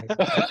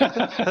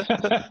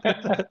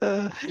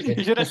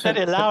 You should have said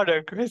it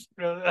louder, Chris.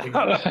 Yeah.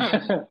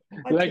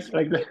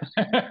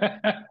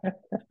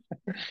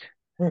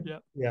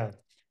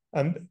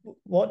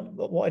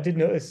 What I did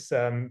notice,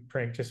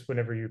 Prank, just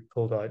whenever you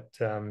pulled out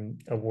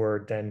a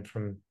word then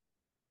from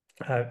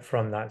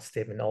that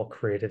statement, all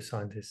creative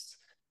scientists,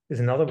 there's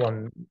another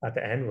one at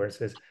the end where it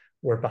says,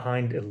 "Where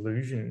behind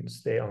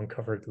illusions they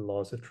uncovered the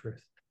laws of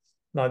truth."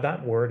 Now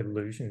that word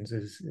illusions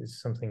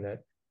is something that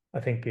I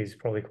think is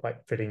probably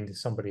quite fitting to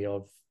somebody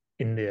of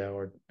India,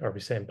 or are we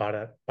saying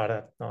Bharat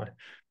now,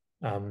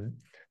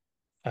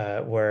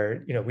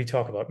 where we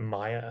talk about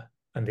Maya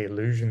and the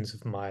illusions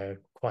of Maya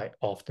quite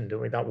often,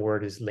 don't we? That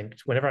word is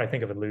linked. Whenever I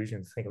think of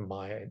illusions, I think of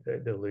Maya,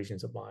 the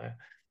illusions of Maya.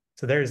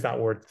 So there's that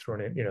word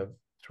thrown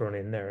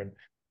in there, and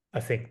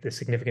I think the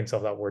significance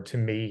of that word to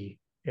me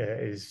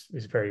is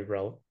very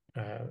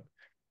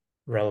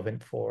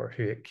relevant for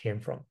who it came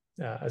from,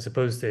 as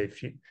opposed to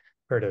if you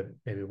heard a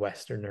maybe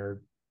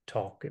Westerner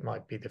talk, it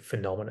might be the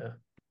phenomena,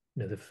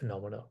 the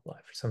phenomena of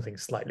life, or something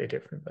slightly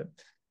different, but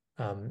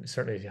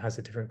certainly it has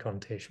a different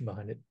connotation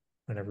behind it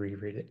when I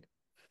reread it.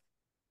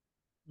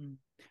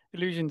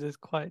 Illusions is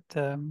quite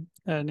an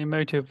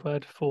emotive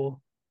word for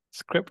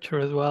scripture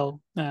as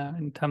well,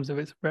 in terms of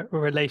its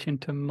relation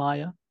to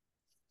Maya,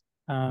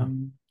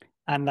 and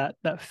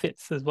that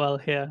fits as well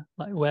here.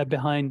 Like where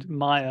behind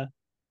Maya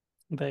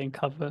they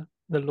uncover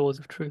the laws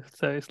of truth.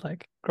 So it's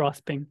like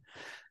grasping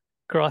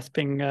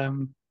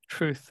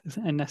truth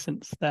in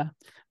essence there.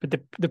 But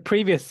the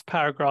previous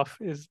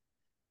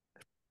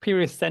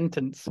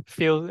sentence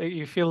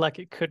you feel like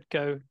it could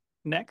go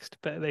next,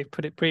 but they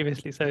put it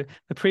previously. So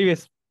the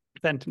previous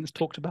sentence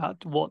talked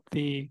about what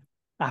the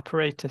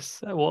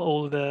apparatus, what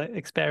all the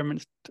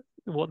experiments,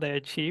 what they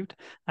achieved,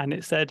 and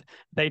it said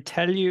they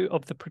tell you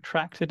of the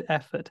protracted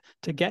effort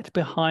to get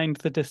behind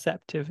the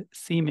deceptive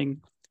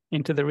seeming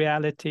into the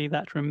reality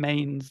that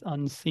remains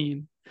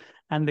unseen,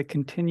 and the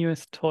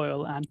continuous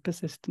toil and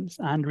persistence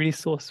and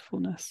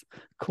resourcefulness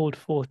called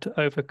for to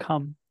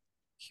overcome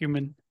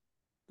human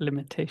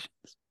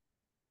limitations.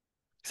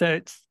 So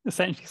it's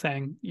essentially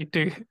saying you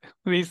do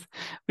this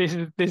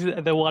is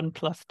the 1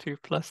 + 2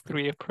 +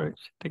 3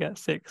 approach to get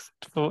 6,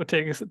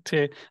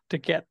 to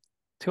get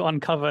to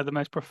uncover the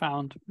most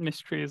profound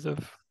mysteries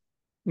of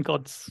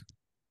God's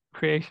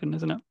creation,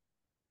 isn't it?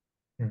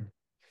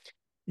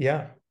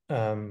 Yeah.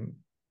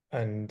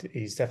 and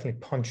he's definitely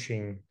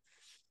punching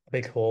a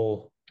big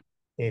hole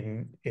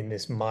in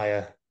this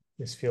Maya,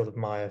 this field of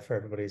Maya for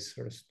everybody's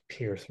sort of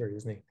peer through,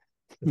 isn't he?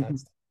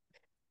 That's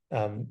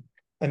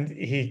and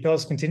he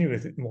does continue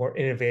with more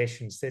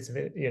innovation, states of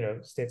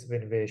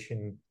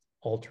innovation,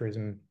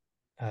 altruism,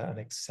 and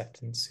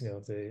acceptance,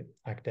 of the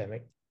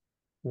academic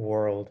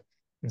world.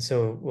 And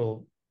so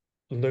we'll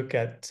look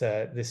at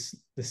this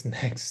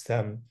next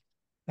statement,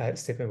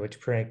 which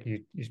Priyank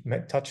you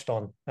touched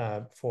on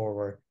before,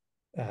 where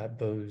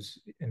Bose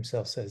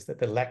himself says that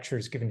the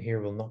lectures given here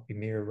will not be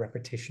mere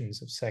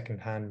repetitions of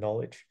second-hand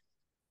knowledge,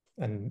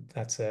 and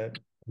that's a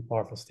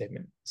powerful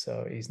statement.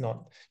 So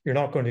you're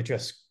not going to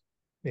just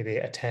maybe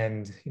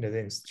attend, the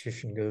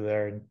institution, go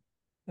there and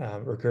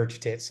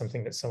regurgitate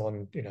something that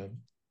someone,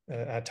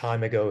 a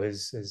time ago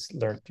has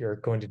learned. You're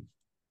going to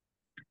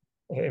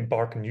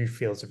embark on new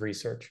fields of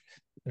research,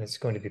 and it's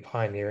going to be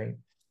pioneering,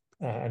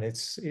 and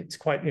it's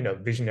quite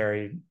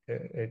visionary.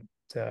 It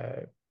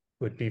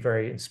would be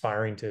very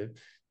inspiring to,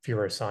 if you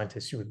were a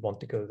scientist, you would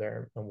want to go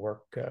there and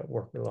work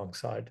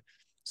alongside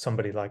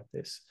somebody like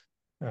this,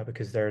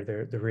 because they're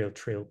the real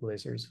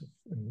trailblazers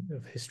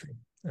of history.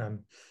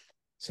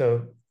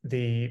 So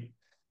the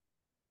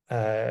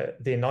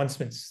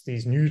announcements,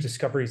 these new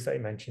discoveries that he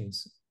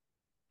mentions,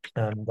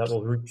 that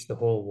will reach the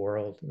whole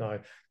world. Now,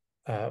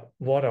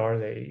 what are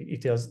they? He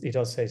does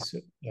say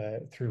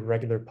through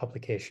regular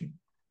publication.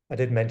 I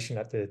did mention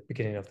at the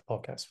beginning of the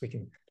podcast, we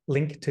can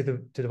link to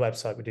the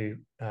website. We do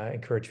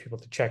encourage people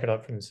to check it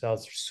out for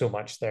themselves. There's so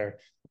much there.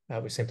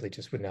 We simply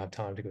just wouldn't have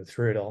time to go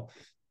through it all.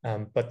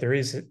 But there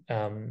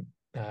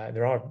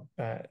are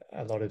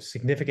a lot of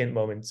significant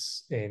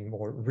moments in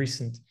more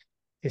recent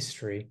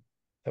history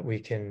that we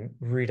can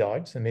read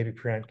out. And maybe,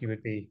 Priyank, you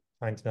would be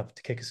kind enough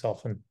to kick us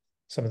off on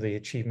some of the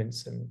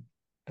achievements and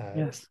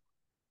yes.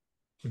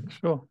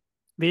 Sure.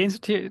 The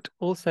Institute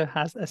also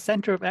has a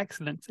Center of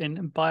Excellence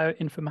in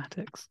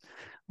Bioinformatics,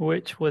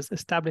 which was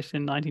established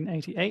in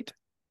 1988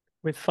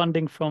 with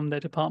funding from the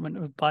Department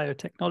of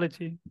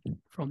Biotechnology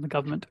from the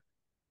government.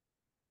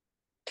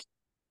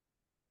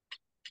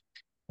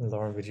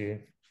 Lauren, would you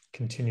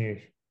continue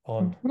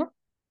on? Mm-hmm.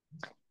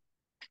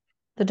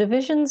 The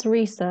division's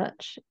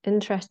research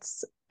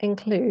interests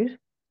include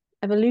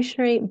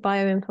evolutionary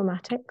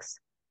bioinformatics,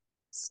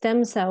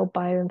 stem cell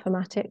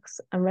bioinformatics,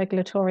 and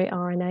regulatory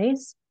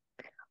RNAs.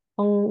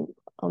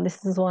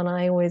 This is one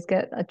I always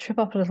I trip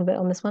up a little bit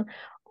on this one.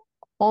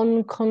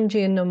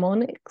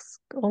 Oncogenomics.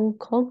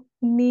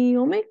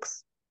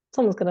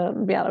 Someone's going to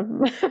be able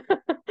to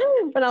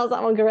pronounce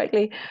that one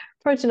correctly.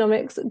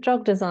 Proteomics,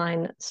 drug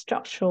design,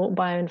 structural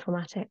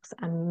bioinformatics,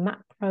 and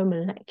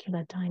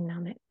macromolecular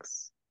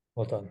dynamics.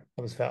 Well done.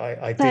 That was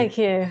fair. I Thank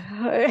did you.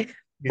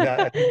 do that.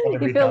 I didn't want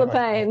to You read feel that the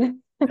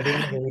pain. I didn't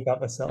want to read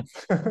that myself.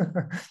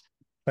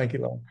 Thank you,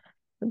 Lauren.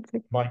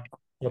 Okay. Mike,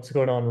 what's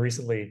going on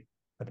recently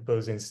at the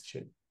Bose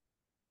Institute?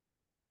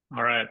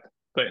 All right.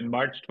 So in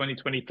March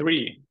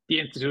 2023, the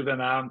Institute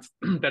announced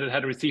that it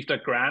had received a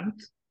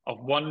grant of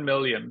 1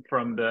 million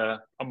from the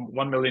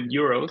 1 million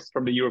euros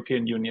from the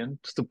European Union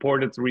to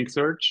support its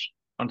research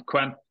on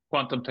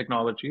quantum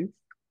technologies.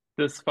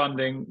 This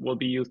funding will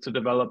be used to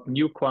develop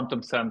new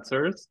quantum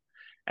sensors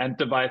and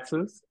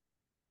devices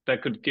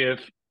that could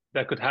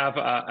have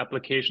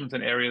applications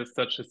in areas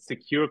such as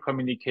secure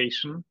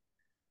communication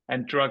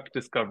and drug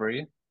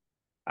discovery.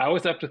 I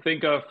always have to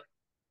think of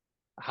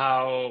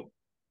how,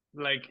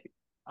 like,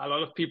 a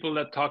lot of people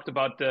that talked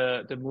about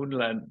the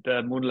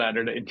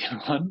moonlander, the Indian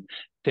one,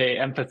 they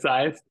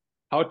emphasized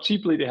how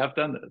cheaply they have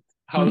done it,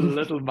 how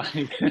little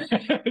money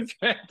they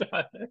spent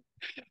on it.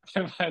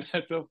 I find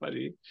that so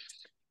funny.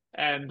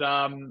 And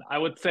I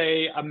would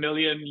say 1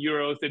 million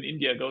euros in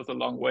India goes a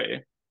long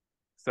way.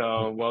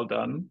 So well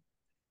done.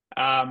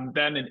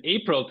 Then in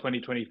April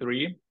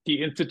 2023,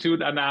 the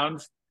Institute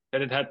announced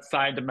that it had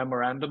signed a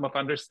memorandum of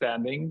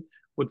understanding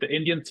with the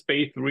Indian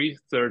Space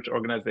Research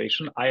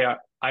Organization,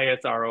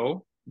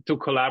 ISRO, to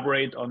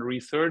collaborate on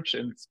research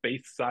in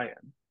space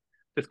science.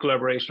 This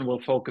collaboration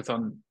will focus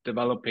on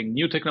developing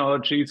new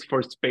technologies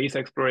for space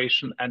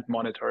exploration and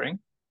monitoring.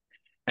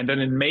 And then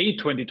in May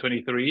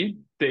 2023,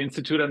 the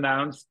Institute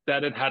announced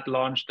that it had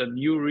launched a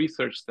new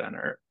research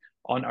center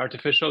on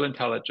artificial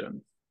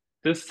intelligence.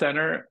 This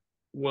center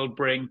will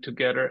bring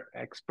together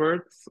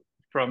experts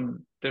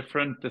from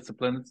different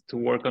disciplines to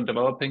work on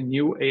developing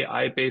new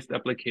AI-based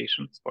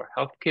applications for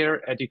healthcare,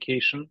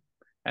 education,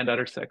 and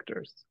other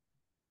sectors.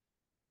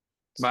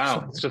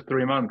 Wow, it's just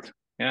 3 months.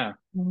 Yeah.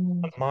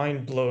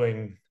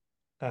 Mind-blowing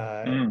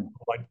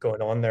what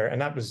going on there.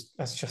 And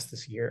that's just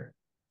this year.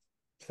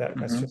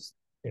 That's just,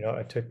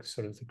 I took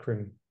sort of the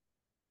creme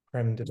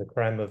de la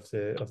creme of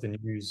the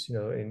news,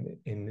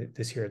 in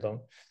this year alone.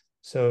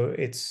 So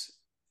it's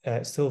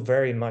still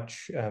very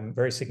much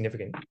very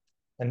significant.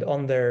 And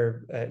on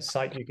their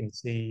site, you can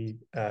see,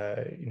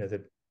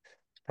 the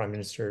prime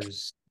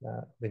ministers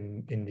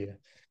in India,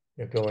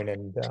 going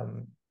and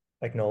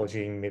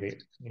acknowledging, maybe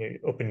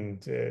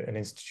opened an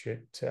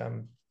institute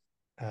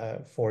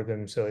for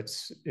them. So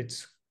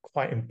it's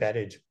quite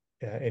embedded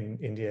in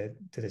India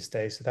to this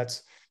day. So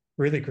that's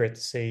really great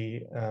to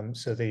see.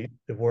 So the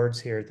words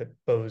here that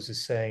Bose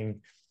is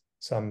saying,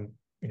 some,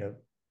 you know,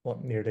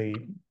 what, nearly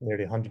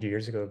 100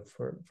 years ago,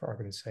 for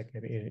argument's sake,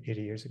 maybe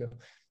 80 years ago,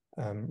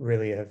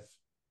 really have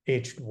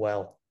aged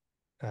well,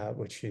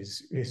 which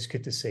is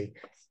good to see.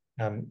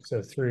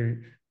 So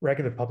through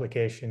regular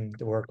publication,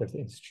 the work of the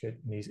Institute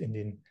and these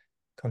Indian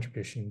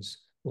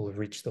contributions will have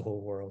reached the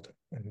whole world,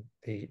 and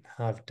they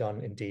have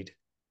done indeed.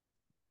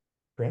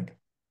 Frank?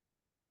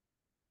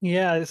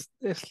 Yeah,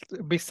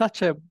 it'd be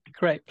such a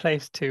great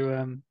place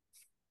to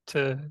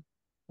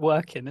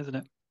work in, isn't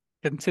it?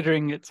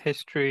 Considering its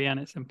history and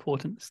its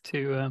importance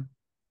to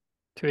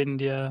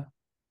India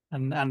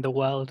and the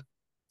world.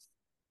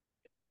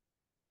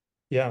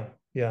 Yeah,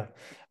 yeah.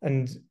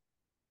 And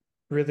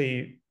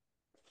really,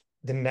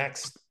 the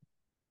next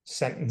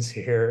sentence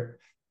here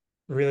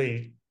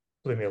really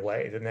blew me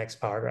away. The next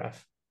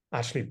paragraph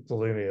actually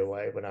blew me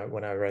away when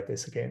I read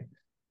this again,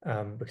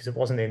 because it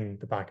wasn't in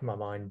the back of my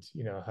mind,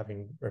 you know,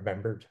 having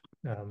remembered.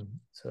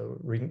 So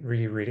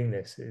reading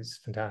this is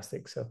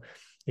fantastic. So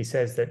he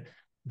says that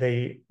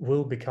they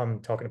will become,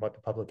 talking about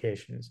the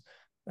publications,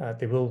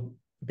 they will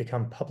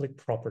become public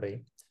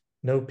property.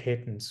 No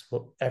patents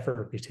will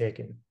ever be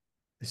taken.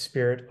 The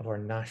spirit of our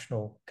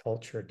national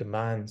culture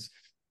demands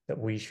that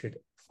we should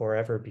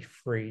forever be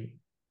free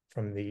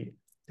from the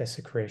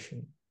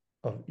desecration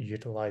of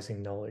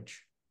utilizing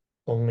knowledge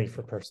only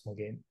for personal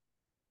gain.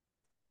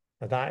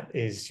 Now, that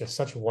is just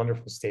such a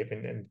wonderful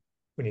statement. And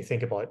when you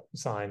think about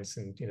science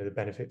and, you know, the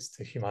benefits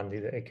to humanity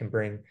that it can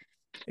bring,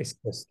 it's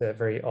just a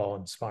very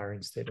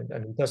awe-inspiring statement.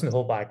 And he doesn't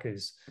hold back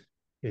his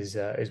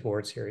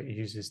words here. He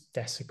uses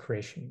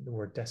desecration, the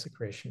word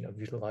desecration of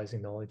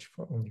utilizing knowledge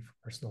for only for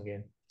personal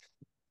gain.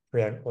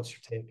 Priya, what's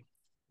your take?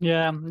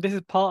 Yeah, this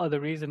is part of the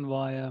reason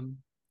why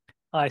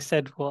I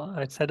said what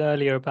I said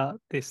earlier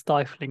about the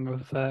stifling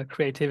of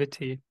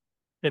creativity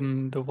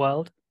in the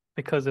world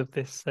because of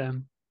this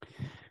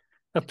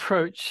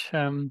approach.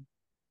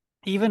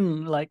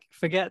 Even like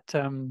forget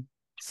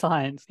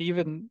science,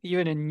 even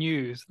in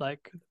news,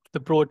 like the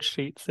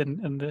broadsheets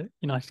in the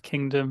United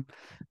Kingdom,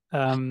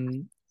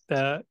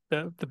 the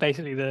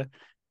basically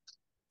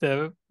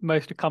the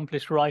most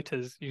accomplished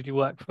writers usually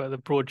work for the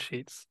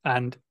broadsheets,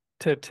 and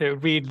to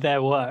read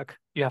their work,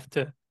 you have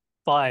to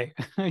buy,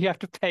 you have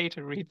to pay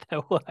to read their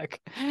work.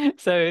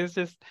 So it's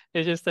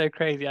just so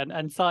crazy,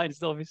 and science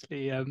is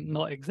obviously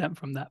not exempt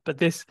from that. But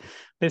this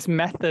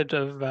method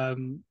of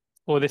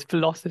or this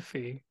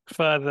philosophy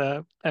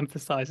further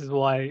emphasizes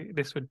why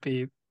this would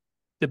be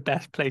the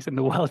best place in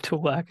the world to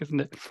work, isn't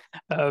it?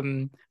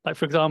 Like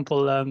for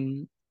example,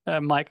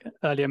 Mike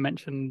earlier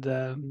mentioned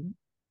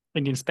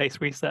Indian Space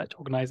Research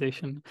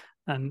Organization,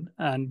 and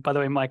by the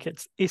way, Mike,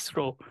 it's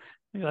ISRO.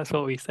 That's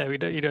what we say. You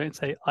don't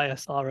say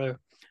ISRO.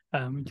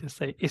 We just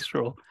say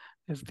ISRO.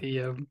 Is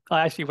the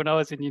I actually, when I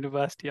was in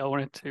university, I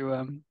wanted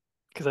to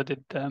because I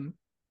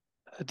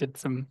did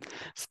some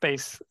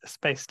space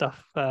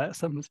stuff,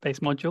 some space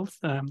modules.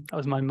 That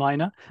was my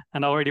minor,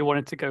 and I already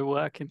wanted to go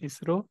work in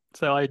ISRO.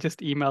 So I just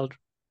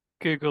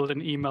Googled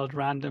and emailed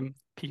random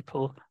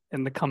people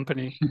in the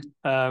company,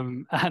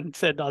 and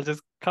said I'll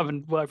just come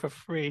and work for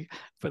free,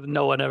 but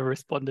no one ever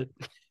responded.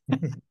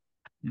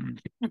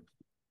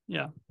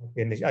 Yeah.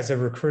 As a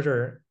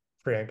recruiter,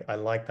 Frank, I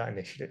like that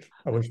initiative.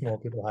 I wish more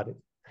people had it.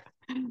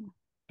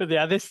 But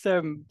yeah,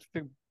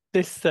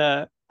 this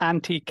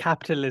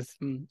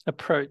anti-capitalism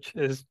approach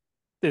is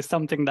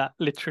something that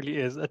literally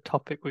is a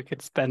topic we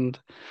could spend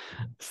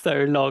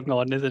so long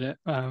on, isn't it?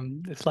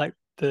 It's like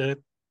the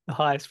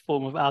highest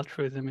form of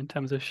altruism in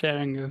terms of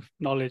sharing of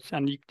knowledge,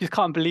 and you just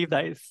can't believe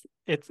that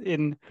it's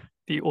in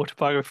the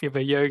Autobiography of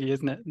a Yogi,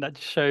 isn't it? That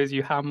just shows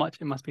you how much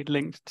it must be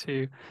linked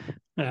to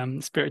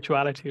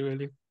spirituality,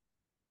 really.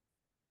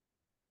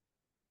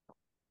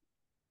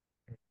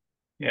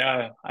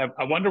 Yeah,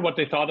 I wonder what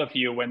they thought of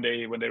you when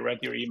they read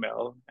your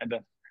email and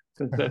then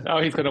said,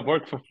 "Oh, he's gonna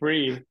work for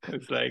free."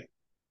 It's like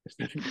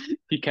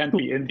he can't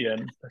be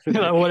Indian.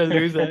 I want to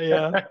lose it.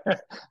 Yeah,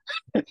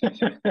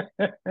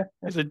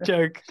 it's a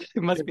joke.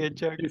 It must be a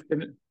joke. He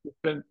spent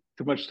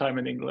too much time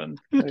in England.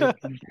 Yeah,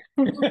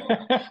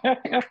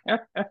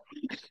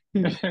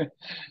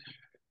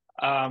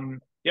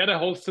 the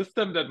whole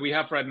system that we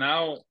have right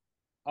now,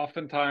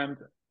 oftentimes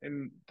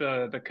in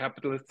the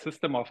capitalist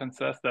system, often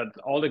says that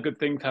all the good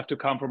things have to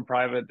come from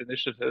private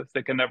initiatives.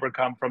 They can never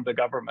come from the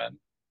government.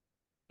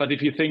 But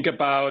if you think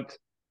about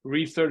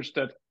research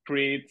that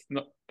creates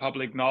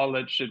public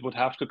knowledge, it would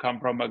have to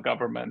come from a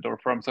government or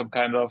from some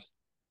kind of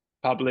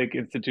public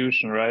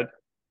institution, right?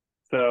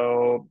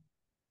 So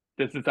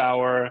this is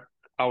our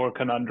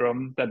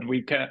conundrum, that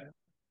we can.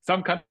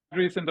 Some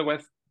countries in the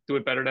West do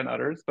it better than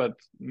others, but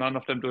none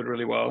of them do it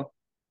really well.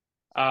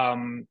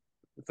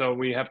 So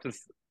we have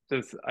this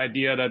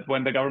idea that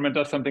when the government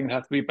does something, it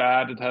has to be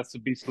bad, it has to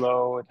be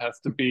slow, it has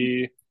to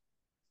be,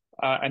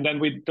 and then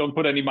we don't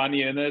put any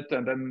money in it,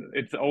 and then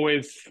it's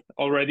always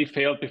already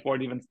failed before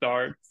it even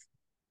starts.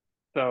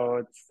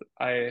 So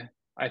I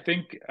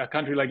think a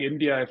country like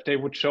India, if they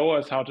would show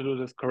us how to do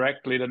this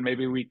correctly, then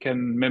maybe we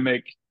can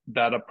mimic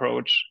that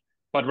approach.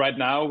 But right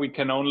now we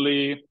can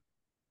only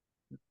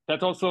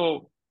that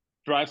also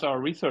drives our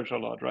research a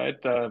lot, right?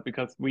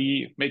 Because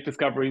we make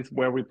discoveries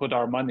where we put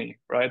our money,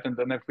 right? And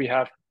then if we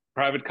have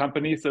private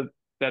companies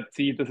that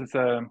see this is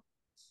a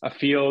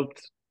field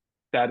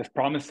that is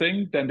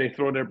promising, then they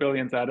throw their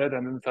billions at it,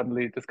 and then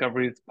suddenly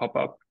discoveries pop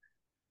up.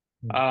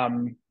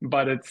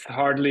 But it's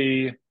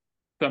hardly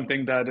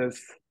something that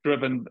is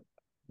driven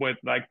with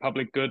like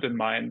public good in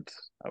mind,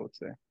 I would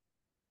say.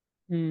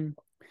 And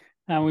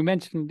we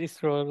mentioned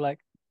ISRO like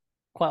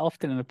quite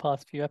often in the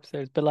past few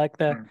episodes, but like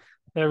the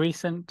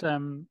recent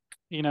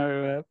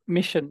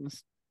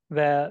missions,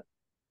 they're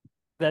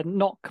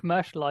not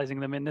commercializing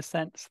them in the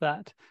sense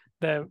that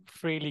they're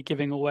freely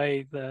giving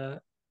away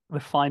the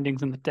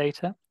findings and the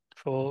data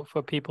for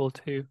people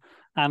to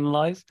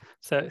analyze.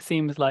 So it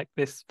seems like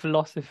this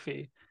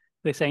philosophy,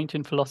 this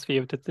ancient philosophy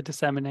of the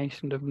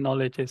dissemination of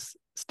knowledge, is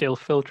still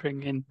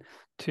filtering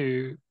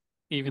into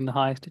even the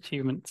highest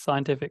achievement,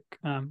 scientific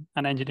and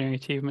engineering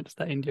achievements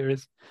that India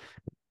is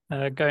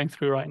going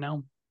through right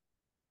now.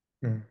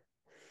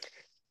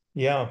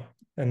 Yeah,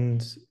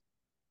 and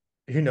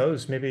who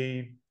knows,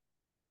 maybe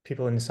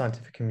people in the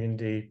scientific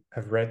community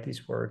have read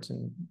these words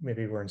and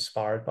maybe were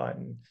inspired by it.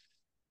 And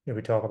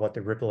we talk about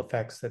the ripple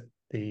effects that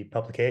the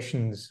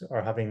publications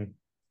are having,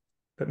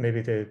 but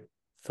maybe the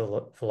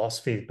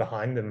philosophy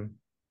behind them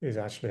is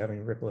actually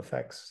having ripple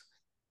effects,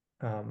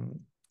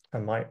 and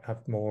might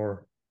have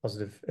more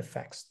positive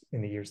effects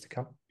in the years to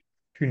come.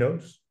 Who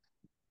knows?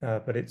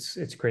 But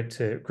it's great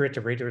to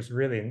read. It was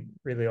really,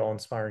 really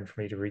awe-inspiring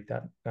for me to read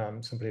that.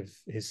 Somebody of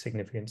his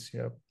significance,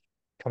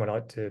 coming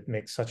out to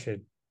make such a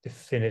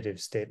definitive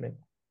statement.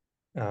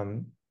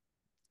 And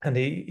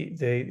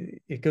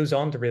it goes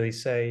on to really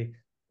say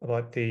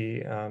about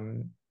the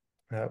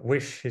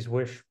his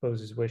wish,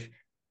 Bose's wish,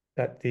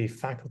 that the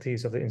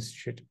faculties of the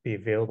Institute be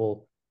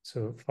available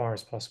so far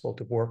as possible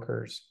to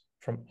workers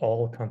from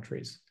all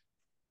countries.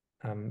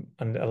 And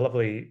a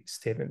lovely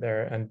statement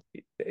there. And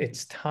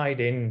it's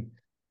tied in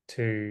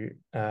to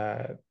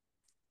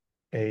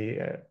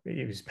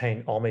he was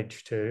paying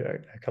homage to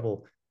a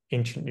couple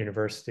ancient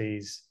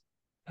universities,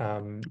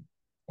 and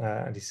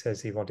he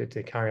says he wanted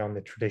to carry on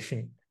the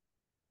tradition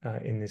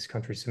in this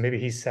country. So maybe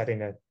he's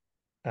setting a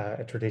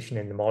tradition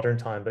in the modern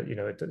time, but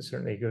it does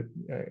certainly go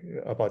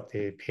about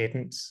the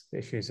patents, the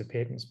issues of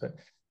patents, but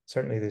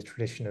certainly the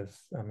tradition of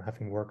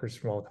having workers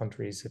from all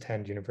countries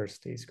attend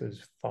universities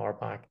goes far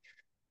back.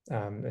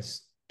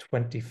 It's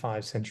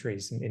 25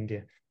 centuries in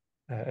India,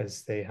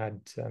 as they had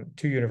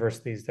two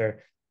universities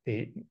there,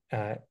 the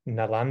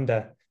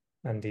Nalanda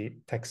and the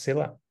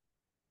Taxila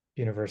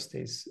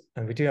universities.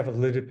 And we do have a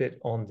little bit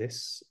on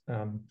this.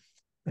 And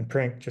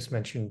Priyank just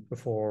mentioned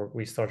before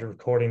we started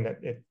recording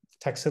that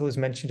Taxila is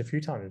mentioned a few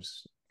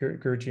times.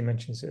 Guruji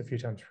mentions it a few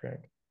times,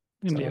 Priyank.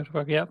 In the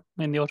autobiography, yeah.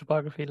 In the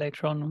autobiography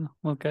later on,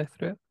 we'll go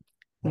through it.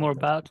 More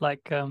about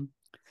like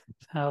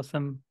how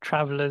some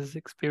travelers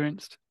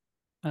experienced,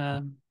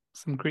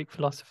 some Greek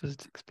philosophers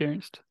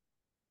experienced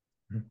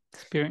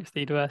the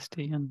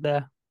university and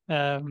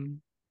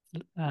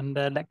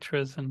their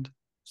lecturers and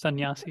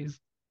sannyasis.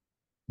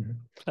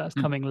 So that's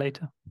coming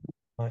later.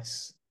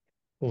 Nice.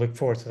 We'll look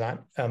forward to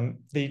that.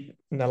 The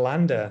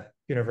Nalanda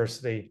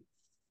University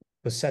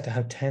was said to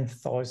have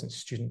 10,000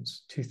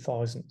 students,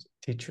 2,000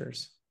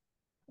 teachers,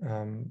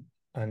 and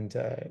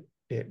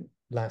it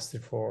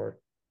lasted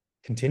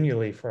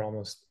continually for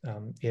almost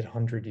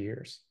 800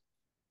 years.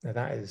 Now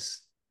that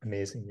is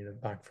amazing,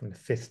 back from the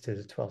 5th to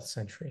the 12th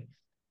century.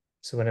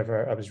 So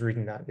whenever I was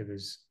reading that,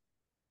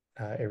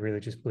 it really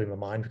just blew my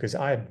mind, because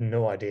I had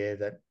no idea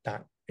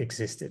that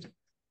existed.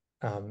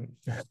 And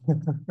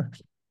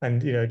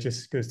it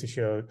just goes to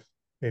show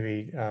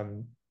maybe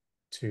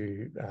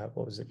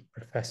what was it,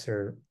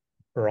 Professor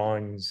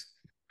Brown's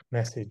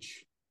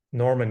message,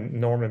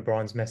 Norman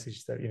Brown's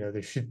message, that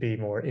there should be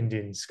more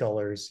Indian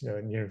scholars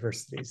in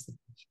universities that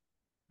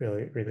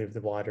really have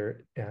the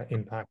wider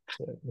impact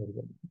that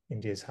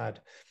India's had.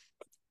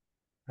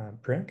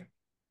 Priyank?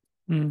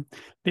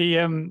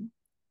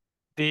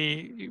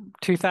 The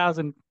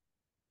 2,000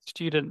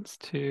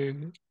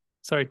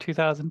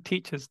 2,000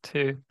 teachers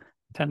to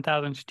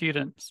 10,000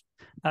 students,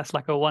 that's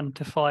like a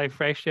 1-to-5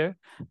 ratio,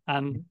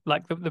 and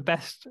like the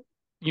best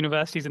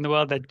universities in the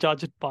world, they're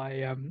judged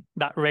by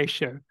that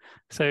ratio.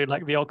 So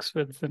like the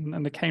Oxfords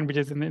and the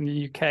Cambridges in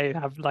the UK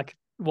have like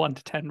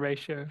 1-to-10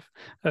 ratio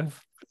of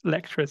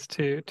lecturers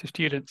to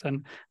students,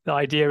 and the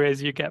idea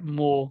is you get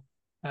more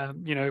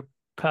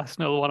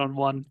personal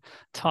one-on-one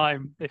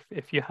time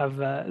if you have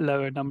a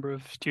lower number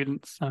of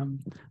students, and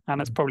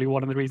that's probably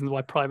one of the reasons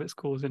why private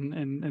schools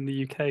in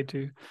the UK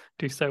do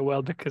so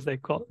well, because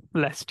they've got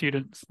less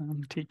students.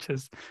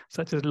 Teachers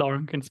such as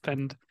Lauren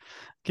can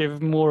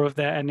give more of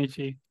their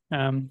energy,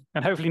 and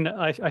hopefully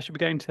I should be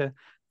going to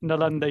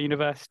Nalanda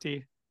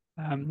University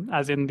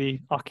as in the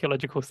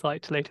archaeological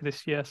site later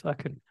this year, so I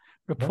can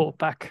report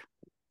back.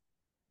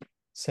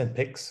 Send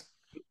pics.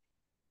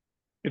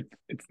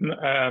 It's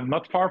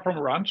not far from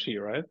Ranchi,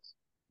 right?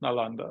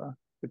 Nalanda.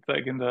 It's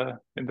like in the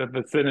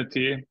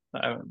vicinity.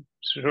 I'm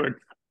sure it's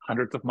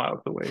hundreds of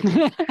miles away.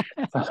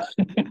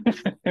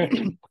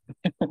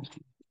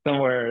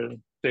 Somewhere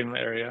same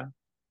area.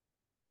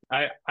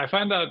 I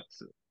find that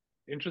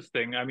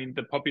interesting. I mean,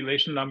 the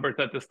population numbers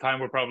at this time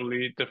were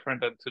probably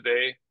different than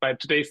today. By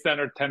today's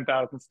standard,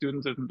 10,000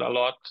 students isn't a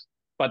lot,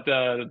 but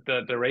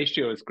the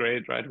ratio is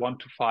great, right? 1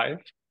 to 5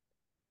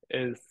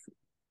 is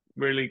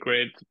really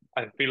great.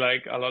 I feel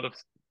like a lot of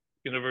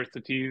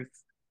universities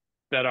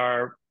that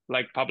are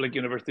like public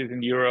universities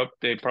in Europe,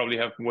 they probably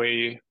have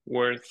way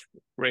worse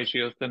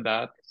ratios than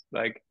that.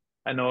 Like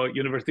I know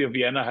University of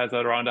Vienna has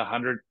around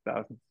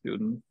 100,000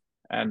 students,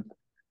 and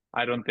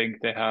I don't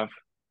think they have.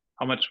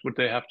 How much would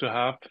they have to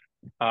have?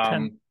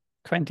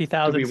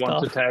 20,000 to be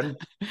 1 to staff.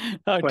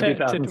 10.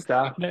 20,000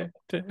 staff. No,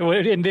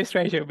 well, in this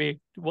ratio, it'd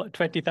be what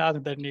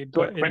 20,000 that need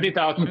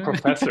 20,000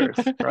 professors,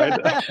 right?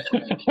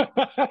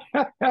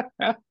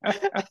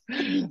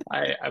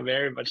 I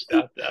very much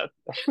doubt that.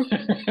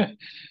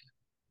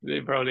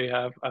 They probably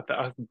have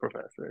 1,000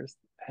 professors.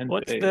 And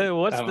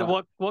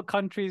what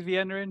country is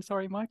Vienna in?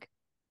 Sorry, Mike.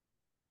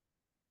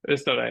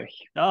 Österreich.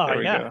 Oh, there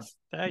we yes.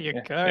 go. There you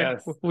go.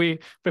 Yes.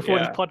 Before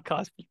this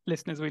podcast,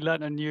 listeners, we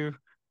learned a new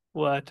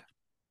word.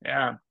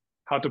 Yeah,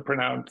 how to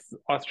pronounce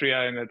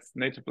Austria in its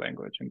native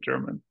language in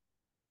German.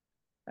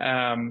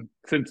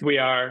 Since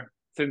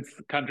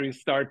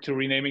countries start to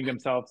renaming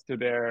themselves to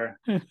their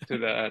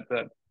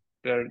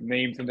their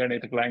names in their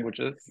native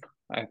languages,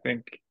 I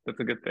think that's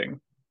a good thing.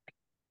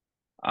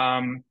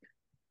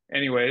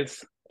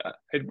 Anyways,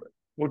 it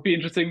would be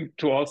interesting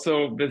to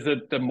also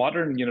visit the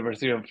modern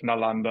University of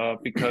Nalanda,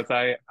 because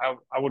I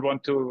would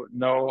want to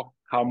know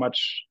how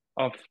much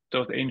of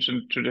those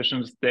ancient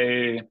traditions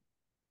they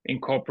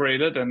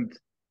incorporated, and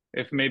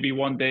if maybe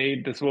one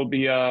day this will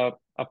be a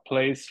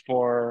place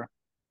for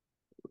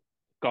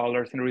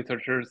scholars and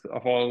researchers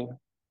of all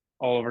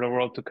over the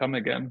world to come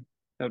again.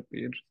 That'd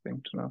be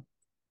interesting to know.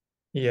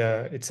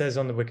 Yeah, it says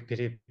on the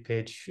Wikipedia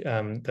page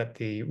that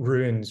the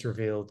ruins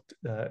revealed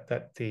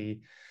that the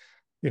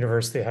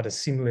university had a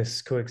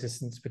seamless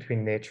coexistence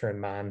between nature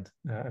and man,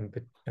 and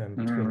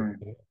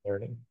between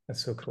learning.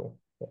 That's so cool.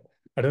 But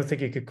I don't think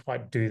you could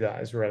quite do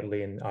that as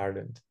readily in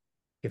Ireland,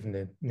 given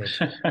the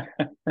nature.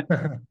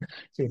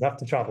 So you'd have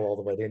to travel all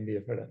the way to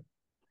India for that.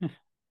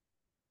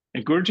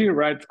 And Guruji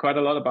writes quite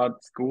a lot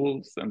about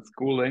schools and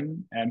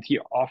schooling, and he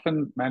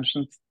often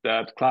mentions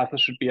that classes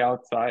should be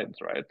outside,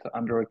 right,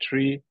 under a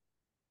tree,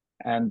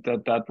 and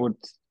that would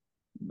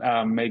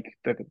make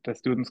the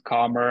students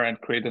calmer and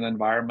create an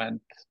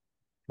environment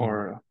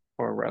for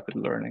rapid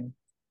learning.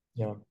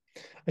 Yeah,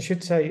 I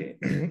should say,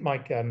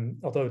 Mike,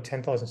 although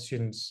 10,000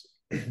 students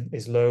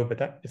is low,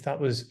 but if that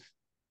was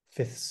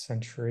 5th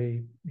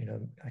century,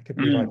 that could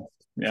be like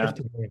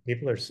 50 million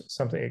people or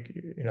something.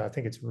 I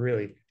think it's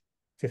really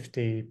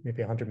 50,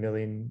 maybe 100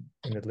 million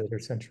in the later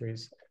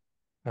centuries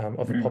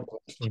of a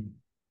population,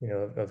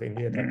 of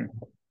India at that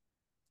point.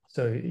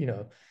 So,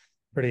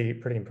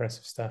 pretty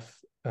impressive stuff.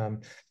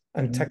 And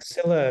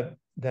Taxila,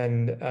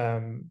 then,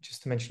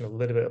 just to mention a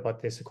little bit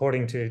about this,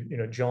 according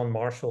to John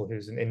Marshall,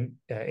 who's an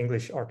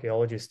English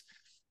archaeologist,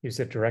 he was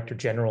the Director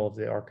General of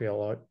the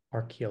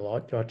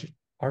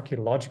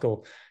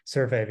Archaeological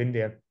Survey of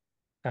India.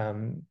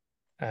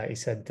 He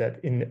said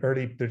that in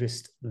early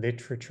Buddhist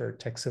literature,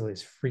 Taxila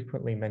is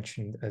frequently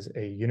mentioned as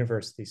a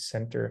university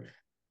center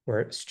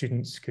where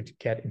students could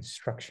get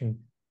instruction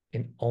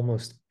in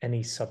almost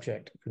any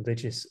subject,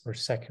 religious or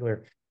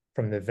secular,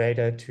 from the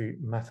Veda to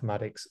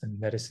mathematics and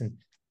medicine,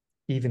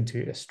 even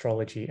to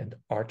astrology and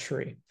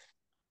archery.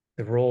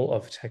 The role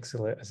of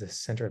Taxila as a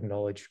center of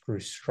knowledge grew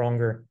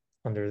stronger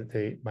under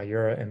the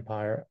Mayura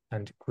Empire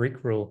and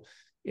Greek rule,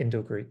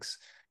 Indo-Greeks,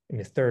 in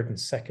the 3rd and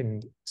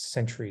 2nd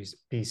centuries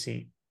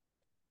BC.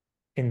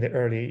 In the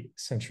early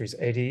centuries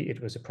AD,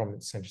 it was a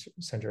prominent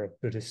center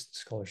of Buddhist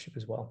scholarship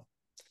as well.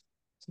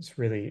 So it's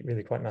really,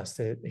 really quite nice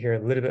to hear a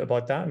little bit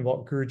about that and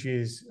what Guruji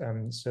is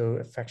so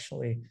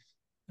affectionately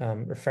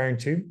referring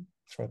to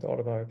throughout the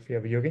Autobiography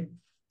of a Yogi.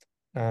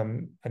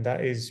 And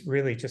that is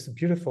really just a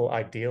beautiful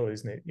ideal,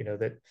 isn't it?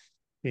 That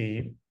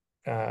the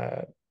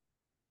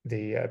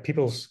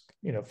peoples,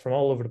 from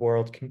all over the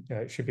world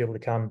should be able to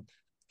come.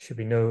 Should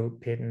be no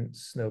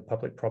patents, no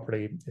public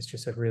property. It's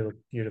just a real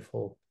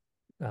beautiful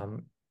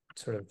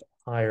sort of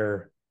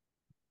higher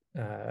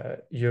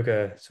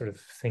yoga sort of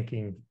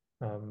thinking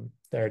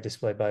there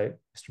displayed by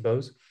Mr.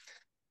 Bose.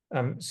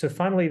 So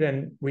finally,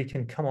 then we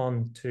can come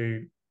on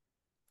to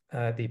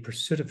the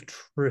pursuit of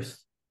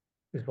truth,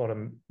 is what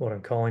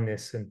I'm calling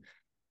this, and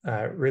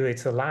really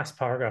it's the last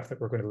paragraph that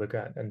we're going to look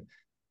at,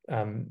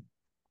 and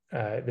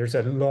there's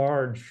a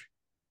large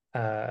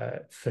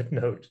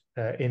footnote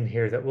in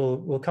here that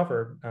we'll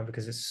cover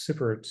because it's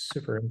super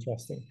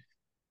interesting.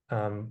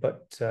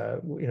 But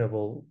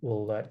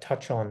we'll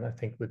touch on, I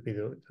think, would be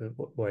the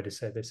way to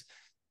say this.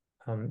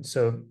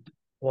 So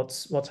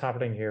what's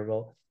happening here?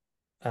 Well,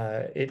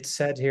 it's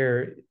said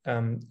here,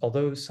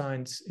 although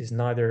science is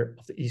neither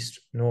of the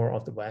East nor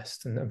of the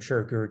West, and I'm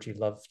sure Guruji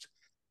loved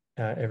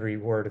every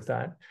word of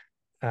that.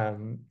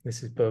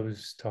 This is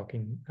Bose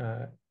talking.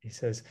 He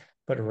says,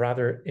 but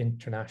rather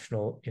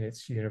international in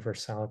its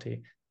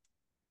universality.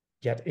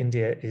 Yet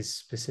India is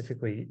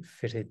specifically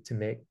fitted to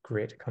make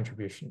great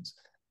contributions.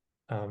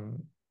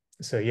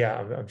 So yeah,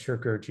 I'm sure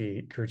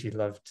Gurji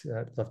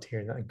loved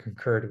hearing that and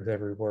concurred with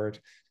every word.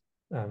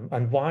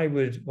 And why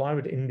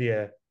would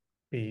India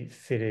be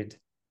fitted,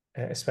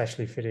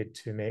 especially fitted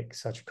to make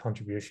such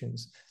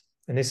contributions?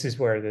 And this is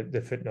where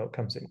the footnote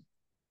comes in.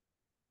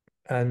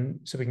 And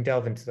so we can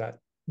delve into that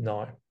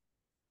now.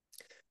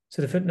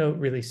 So the footnote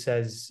really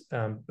says,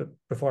 but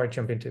before I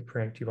jump into it,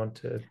 Priyank, do you want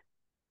to?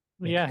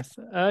 Yes,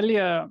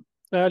 earlier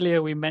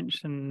we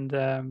mentioned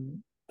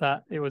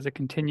that it was a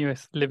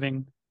continuous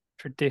living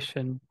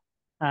tradition,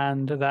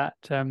 and that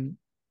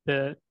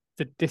the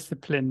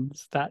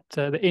disciplines that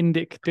the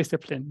Indic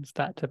disciplines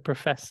that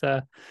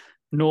Professor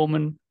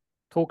Norman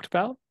talked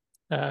about,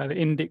 the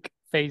Indic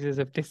phases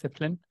of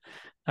discipline,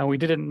 and we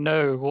didn't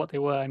know what they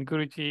were, and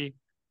Guruji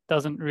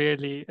doesn't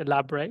really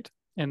elaborate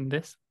in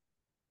this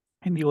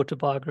in the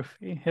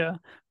autobiography here,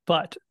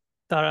 but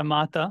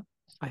Taramata,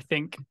 I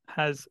think,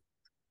 has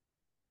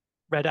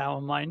read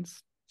our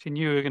minds. She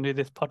knew we were going to do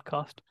this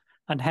podcast,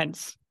 and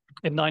hence,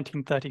 in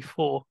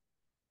 1934,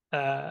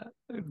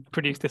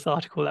 produced this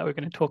article that we're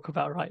going to talk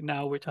about right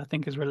now, which I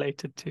think is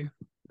related to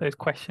those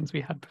questions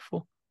we had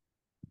before.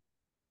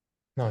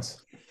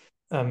 Nice.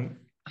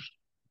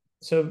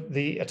 So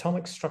the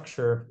atomic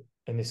structure,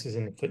 and this is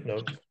in the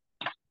footnote,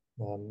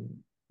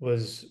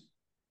 was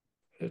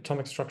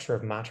atomic structure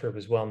of matter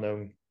was well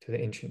known to the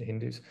ancient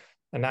Hindus,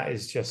 and that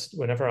is just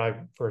whenever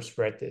I first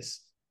read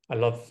this, I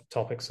love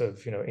topics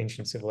of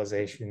ancient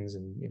civilizations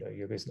and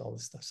yogas and all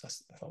this stuff. So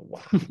I thought,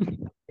 wow,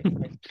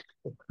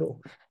 so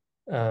cool.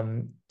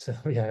 So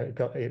yeah,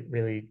 it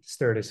really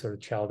stirred a sort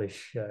of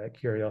childish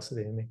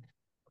curiosity in me.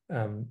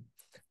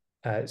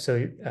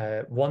 So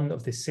one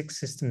of the 6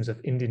 systems of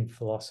Indian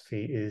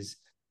philosophy is,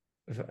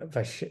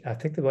 I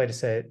think the way to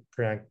say it,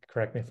 Priyank,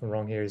 correct me if I'm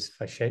wrong here, is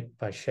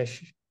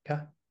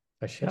Vaisheshika.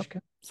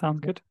 Yep. Sounds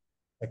good.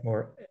 Like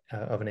more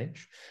of an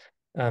H.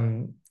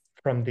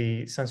 From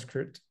the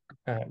Sanskrit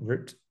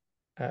root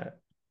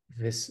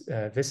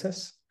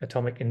visas,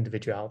 atomic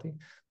individuality,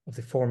 of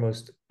the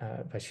foremost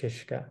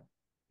Vaisheshika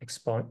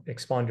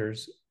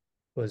expounders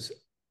was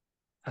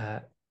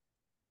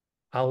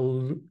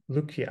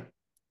Aulukya,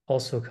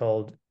 also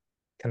called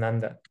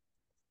Kananda,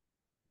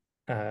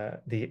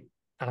 the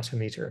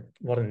atometer.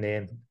 What a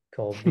name,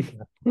 called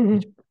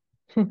the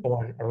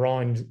born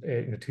around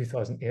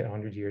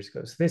 2,800 years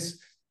ago. So this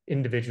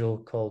individual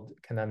called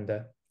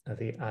Kananda,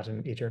 the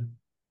atom eater,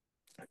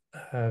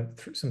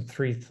 some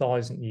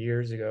 3,000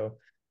 years ago,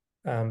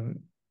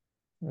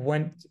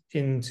 went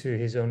into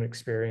his own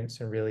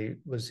experience and really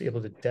was able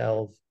to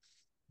delve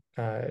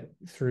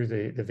through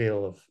the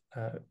veil of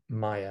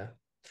Maya,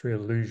 through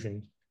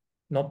illusion,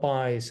 not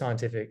by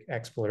scientific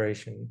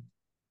exploration,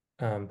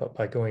 but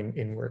by going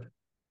inward,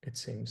 it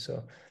seems.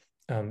 So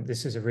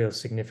this is a real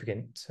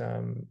significant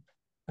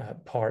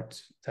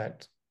part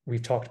that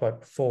we've talked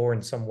about before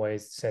in some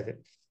ways, said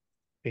that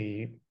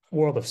the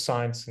world of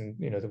science and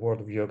the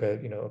world of yoga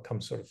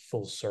comes sort of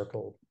full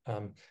circle,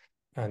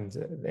 and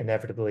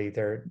inevitably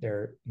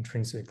they're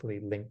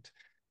intrinsically linked.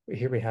 But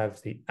here we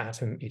have the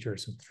atom eater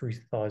some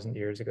 3,000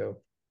 years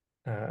ago,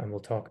 and we'll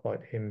talk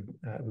about him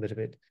a little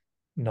bit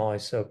now.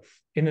 So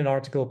in an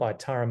article by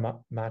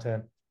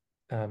Taramata,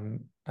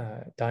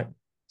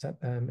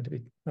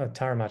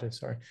 Taramata,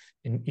 sorry,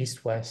 in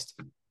East West,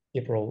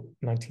 April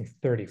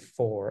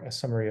 1934, a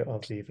summary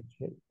of the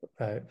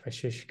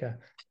Vaisheshika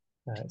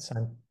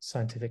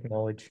scientific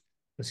knowledge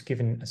was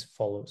given as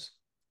follows.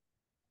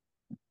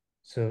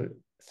 So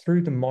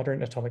through the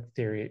modern atomic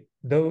theory,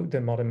 though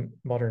the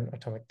modern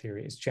atomic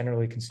theory is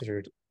generally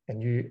considered a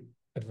new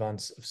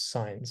advance of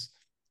science,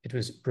 it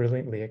was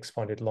brilliantly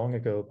expounded long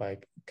ago by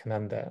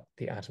Kananda,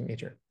 the atom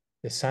eater.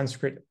 The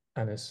Sanskrit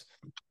anus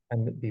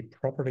and be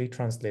properly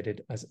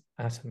translated as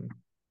atom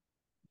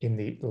in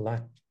the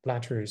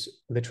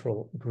latter's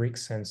literal Greek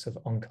sense of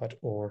uncut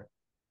or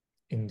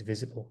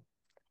indivisible.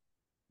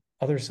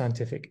 Other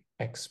scientific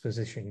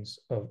expositions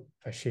of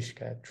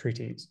Vaisheshika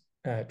treatises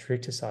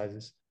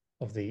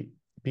of the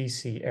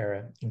BC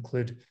era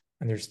include,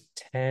 and there's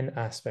 10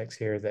 aspects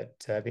here that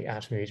the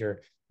atom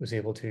eater was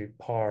able to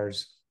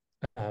parse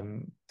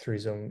through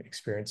his own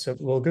experience. So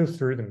we'll go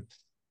through them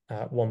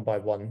one by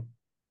one.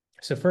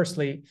 So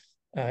firstly,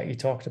 he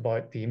talked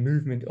about the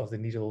movement of the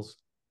needles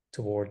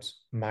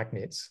towards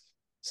magnets.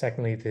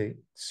 Secondly, the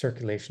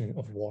circulation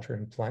of water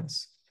in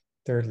plants.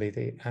 Thirdly,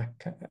 the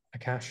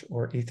akash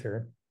or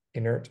ether,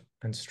 inert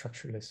and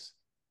structureless,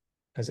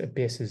 as a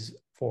basis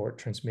for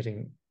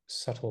transmitting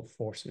subtle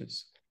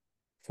forces.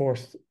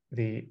 Fourth,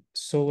 the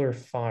solar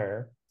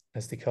fire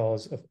as the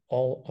cause of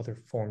all other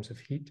forms of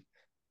heat.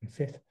 And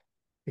fifth,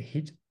 the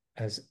heat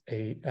as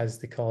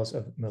the cause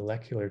of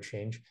molecular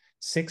change.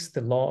 Sixth,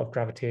 the law of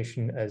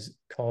gravitation as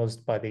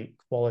caused by the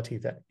quality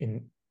that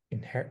inheres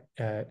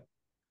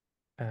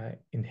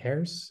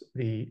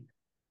the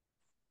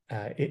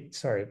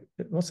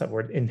what's that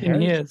word?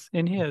 Inheres.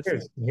 Yeah.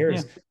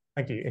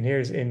 Thank you.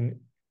 Inheres in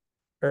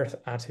Earth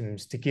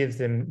atoms to give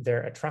them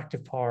their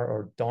attractive power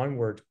or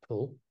downward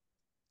pull.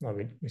 Well,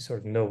 we sort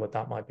of know what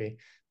that might be.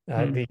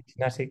 The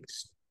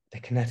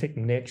kinetic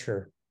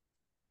nature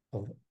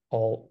of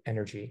all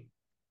energy.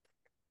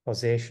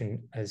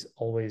 causation is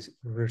always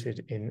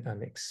rooted in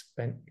an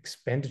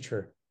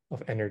expenditure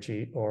of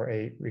energy or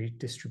a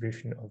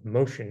redistribution of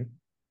motion.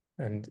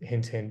 And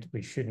hint, hint,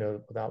 we should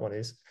know what that one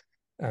is.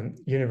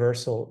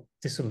 Universal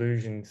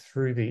dissolution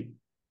through the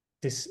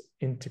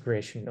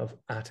disintegration of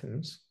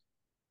atoms,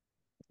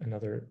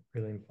 another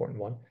really important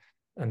one.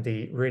 And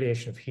the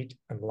radiation of heat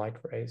and light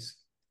rays,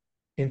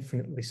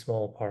 infinitely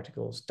small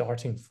particles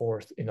darting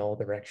forth in all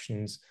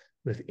directions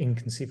with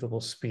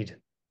inconceivable speed.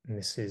 And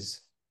this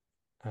is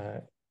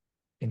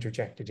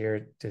interjected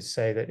here to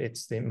say that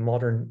it's the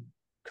modern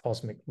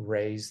cosmic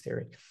rays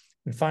theory.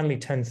 And finally,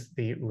 10th,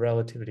 the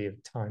relativity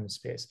of time and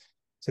space.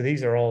 So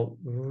these are all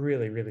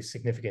really, really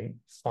significant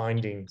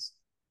findings.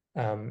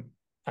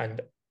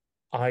 And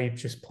I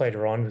just played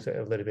around with it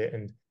a little bit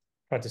and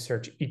tried to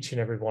search each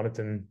and every one of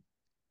them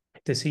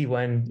to see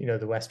when, you know,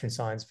 the Western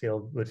science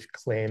field would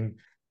claim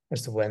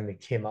as to when they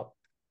came up.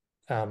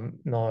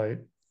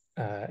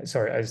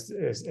 Sorry,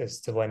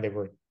 as to when they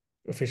were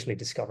officially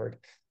discovered.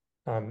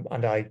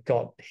 And I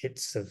got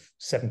hits of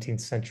 17th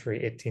century,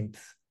 18th,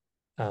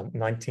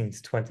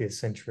 19th, 20th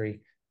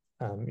century.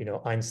 You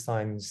know,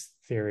 Einstein's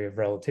theory of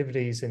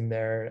relativity is in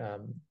there.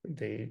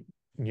 The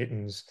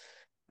Newton's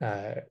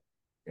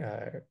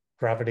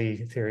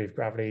gravity, theory of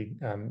gravity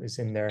is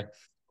in there.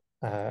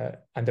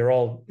 And they're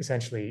all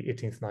essentially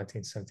 18th,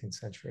 19th, 17th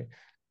century.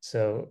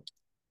 So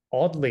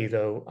oddly,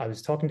 though, I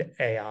was talking to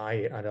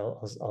AI, and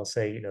I'll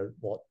say, you know,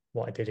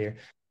 what I did here.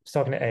 I was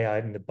talking to AI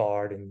in the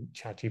Bard and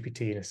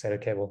ChatGPT, and I said,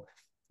 okay, well,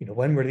 you know,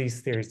 when were these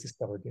theories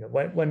discovered? You know,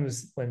 when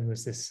was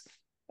this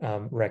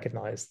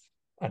recognized?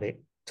 And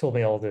it told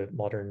me all the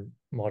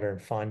modern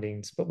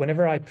findings. But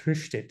whenever I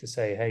pushed it to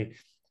say, hey,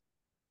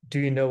 do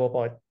you know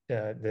about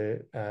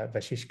the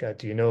Vashishka?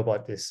 Do you know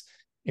about this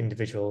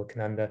individual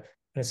Kananda?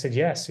 And I said,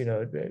 yes, you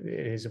know, it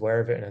is aware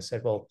of it. And I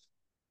said, well,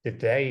 did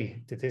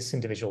this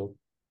individual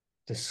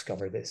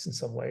discover this in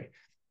some way?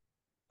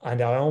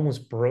 And I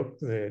almost broke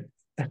the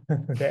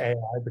AI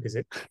because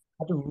it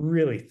had to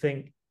really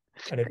think,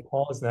 and it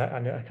paused,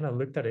 and I kind of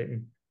looked at it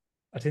and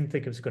I didn't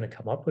think it was going to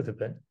come up with it,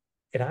 but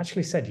it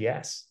actually said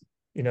yes.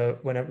 You know,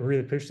 when I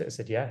really pushed it, it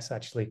said yes,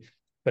 actually,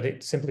 but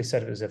it simply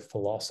said it was a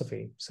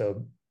philosophy.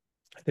 So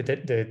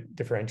the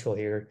differential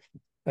here,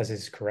 as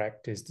is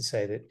correct, is to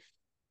say that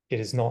it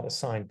is not a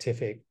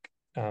scientific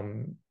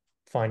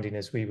finding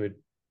as we would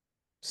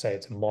say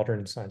it's a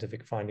modern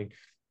scientific finding,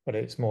 but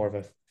it's more of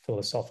a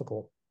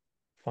philosophical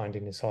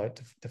finding is how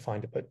it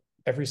defined it. But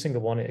every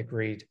single one it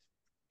agreed,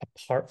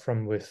 apart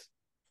from with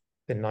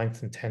the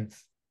 9th and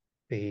 10th,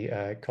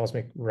 the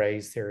cosmic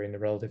rays theory and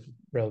the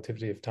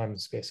relativity of time and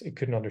space. It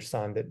couldn't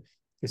understand that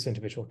this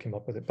individual came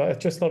up with it. But I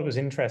just thought it was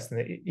interesting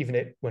that even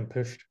it, when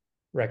pushed,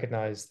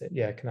 recognized that,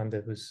 yeah,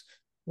 Kananda was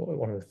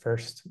one of the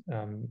first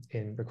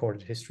in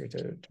recorded history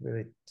to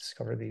really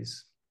discover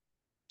these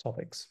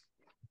topics.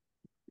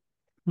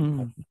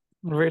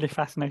 Really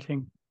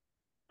fascinating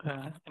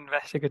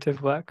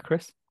investigative work,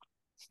 Chris.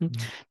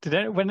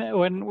 Did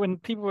when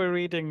people were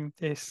reading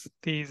these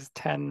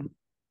 10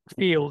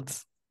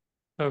 fields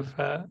of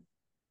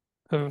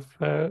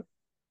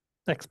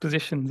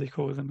expositions, they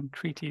call them, and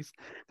treaties,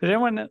 did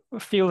anyone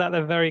feel that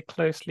they're very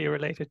closely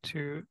related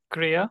to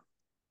Kriya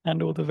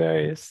and all the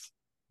various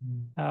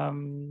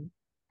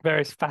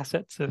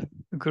facets of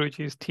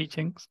Guruji's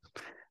teachings?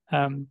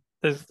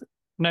 There's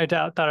no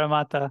doubt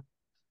Taramata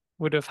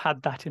would have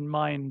had that in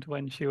mind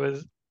when she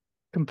was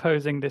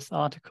composing this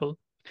article,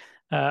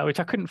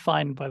 which I couldn't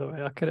find, by the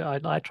way.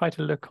 I tried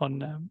to look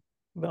on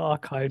the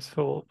archives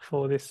for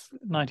this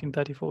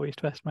 1934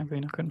 East-West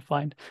magazine. I couldn't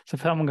find. So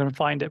if someone can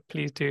find it,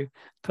 please do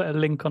put a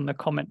link on the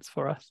comments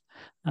for us,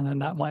 and then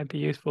that might be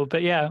useful.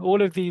 But yeah,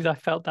 all of these I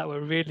felt that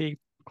were really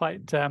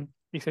quite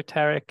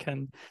esoteric,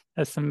 and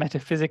there's some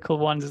metaphysical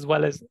ones as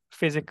well as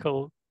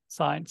physical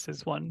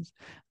sciences ones,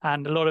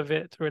 and a lot of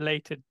it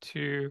related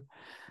to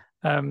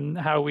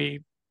how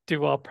we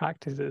do our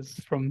practices,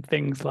 from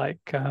things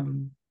like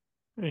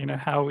you know,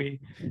 how we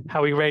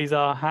raise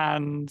our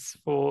hands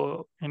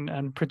for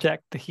and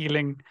project the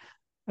healing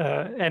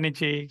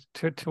energy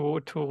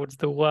towards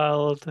the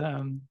world,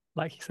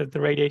 like he said, the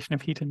radiation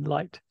of heat and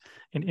light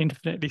in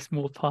infinitely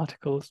small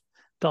particles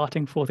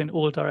darting forth in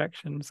all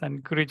directions.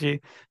 And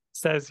Guruji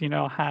says, you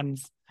know, our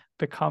hands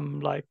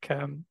become like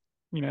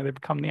you know, they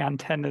become the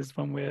antennas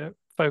when we're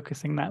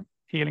focusing that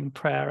healing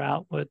prayer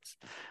outwards,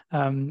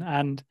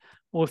 and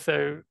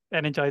also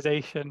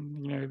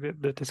energization, you know,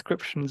 the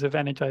descriptions of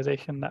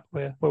energization that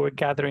where we're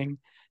gathering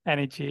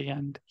energy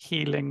and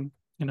healing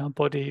in our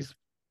bodies,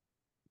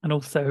 and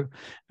also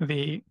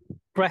the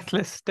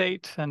breathless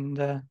state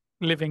and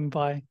living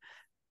by,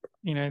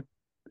 you know,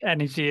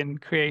 energy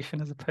and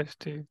creation as opposed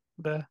to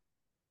the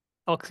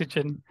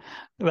oxygen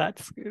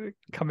that's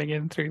coming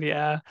in through the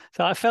air.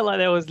 So I felt like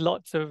there was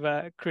lots of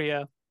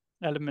Kriya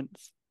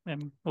elements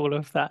in all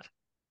of that,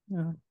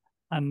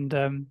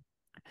 and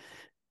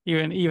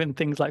even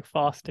things like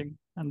fasting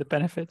and the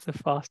benefits of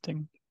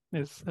fasting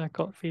is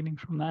got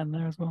feelings from that in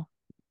there as well.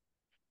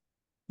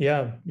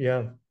 Yeah.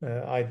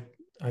 I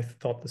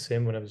thought the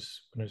same when I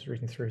was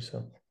reading through.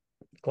 So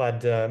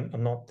glad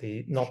I'm not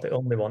the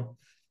only one.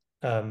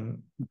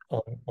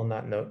 on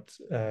that note,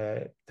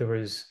 there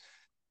was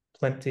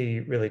plenty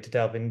really to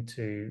delve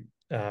into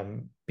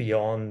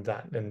beyond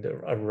that and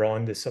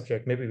around this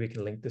subject. Maybe we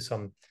can link to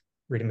some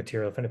reading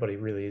material if anybody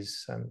really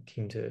is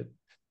keen to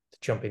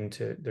jump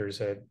into.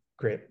 There's a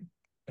great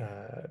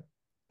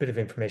bit of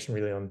information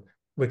really on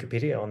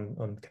Wikipedia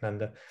on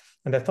Cananda.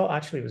 And I thought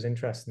actually it was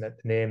interesting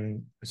that the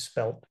name was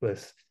spelt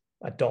with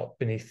a dot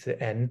beneath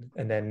the N,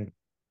 and then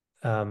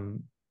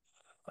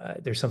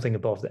there's something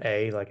above the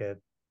A, like a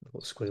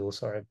little squiggle.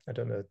 Sorry, I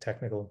don't know the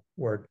technical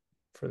word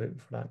for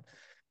that.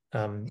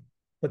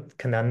 But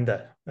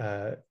Cananda,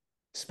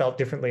 spelt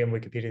differently in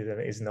Wikipedia than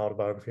it is in the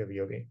Autobiography of a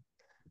Yogi,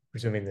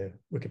 presuming the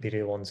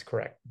Wikipedia one's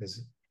correct.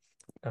 Because,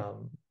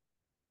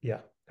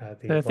 I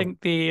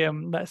think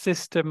the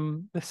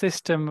system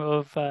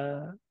of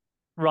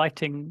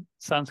writing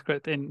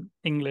Sanskrit in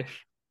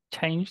English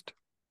changed,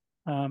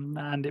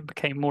 and it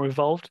became more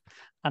evolved.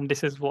 And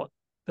this is what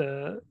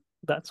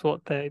that's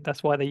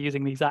why they're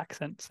using these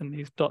accents and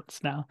these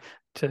dots now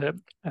to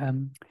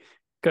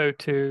go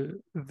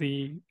to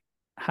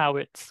how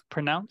it's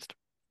pronounced.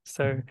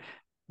 So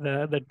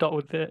the dot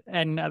with the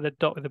N at the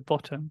dot with the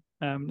bottom.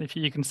 If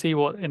you can see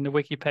what in the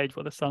wiki page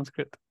what the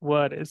Sanskrit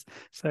word is,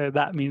 so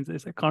that means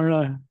it's a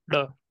Kannada.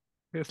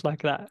 It's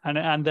like that,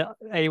 and the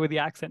A with the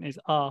accent is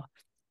R,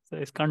 so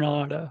it's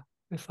Kannada.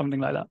 It's something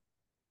like that.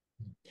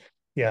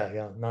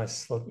 Yeah,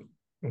 nice. Look,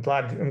 I'm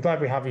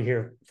glad we have you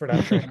here for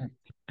that training.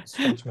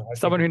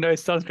 Someone who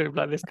knows Sanskrit,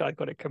 like this guy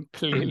got it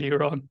completely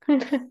wrong. So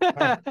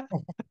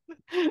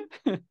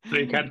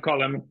you can't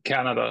call him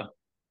Canada.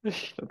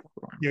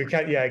 You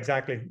can't, yeah,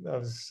 exactly. I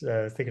was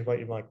thinking about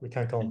you, Mike. We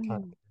can't call him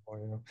Canada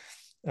anymore,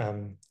 you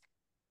know.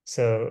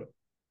 So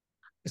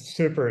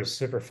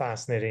super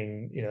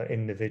fascinating,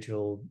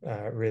 individual.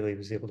 Really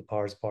was able to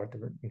parse apart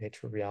the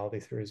nature of reality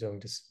through his own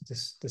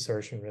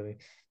discernment, really.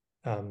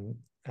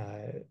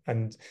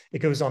 And it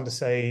goes on to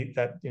say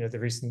that the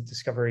recent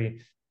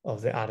discovery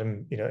of the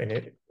atom,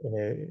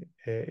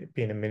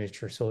 being a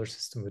miniature solar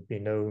system, would be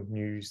no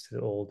news to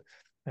the old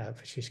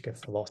Vashishka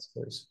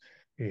philosophers,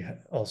 who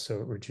also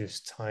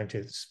reduced time to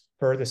its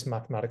furthest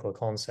mathematical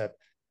concept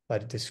by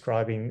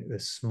describing the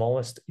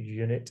smallest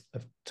unit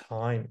of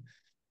time,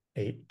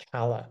 a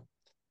kala,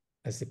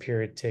 as the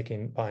period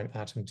taken by an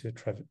atom to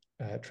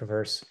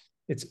traverse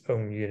its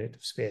own unit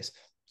of space.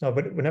 No,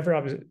 but whenever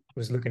I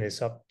was looking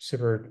this up,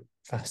 super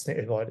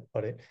fascinated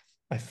about it,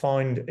 I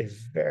found a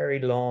very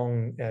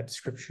long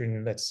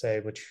description, let's say,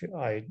 which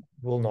I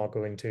will not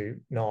go into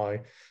now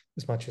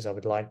as much as I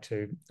would like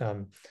to,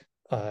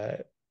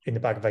 in the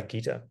Bhagavad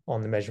Gita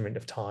on the measurement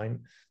of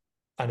time.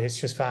 And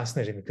it's just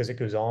fascinating because it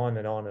goes on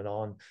and on and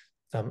on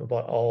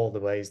about all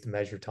the ways to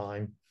measure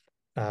time.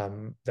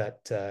 I'll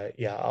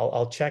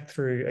check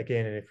through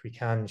again, and if we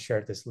can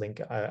share this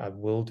link, I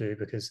will do,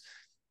 because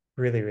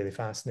really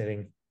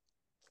fascinating.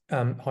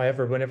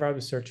 However, whenever I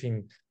was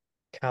searching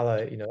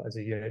Kala, as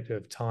a unit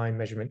of time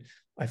measurement,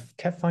 I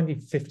kept finding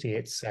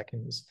 58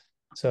 seconds.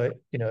 So,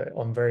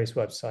 on various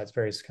websites,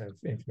 various kind of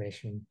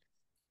information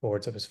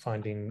boards, I was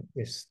finding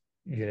this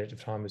unit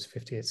of time was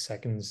 58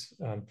 seconds,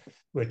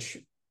 which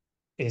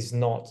is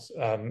not,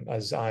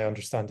 as I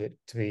understand it,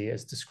 to be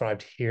as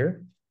described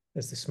here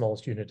as the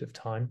smallest unit of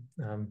time.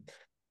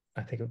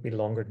 I think it would be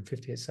longer than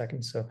 58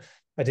 seconds. So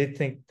I did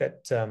think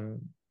that,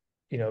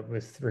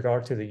 with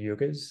regard to the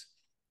yogas,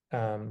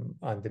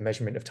 and the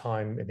measurement of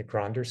time in the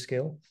grander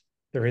scale,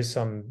 there is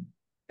some,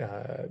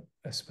 I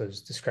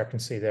suppose,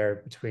 discrepancy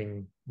there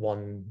between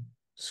one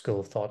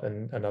school of thought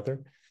and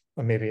another.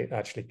 Or maybe it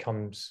actually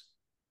comes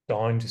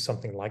down to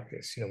something like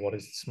this. What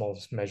is the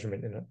smallest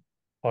measurement in it?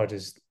 How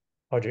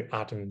do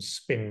atoms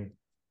spin?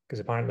 Because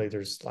apparently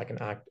there's like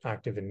an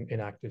active and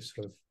inactive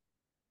sort of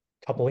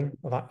coupling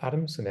of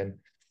atoms, and then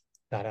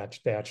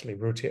they actually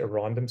rotate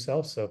around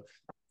themselves. So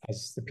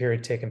as the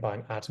period taken by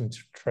an atom to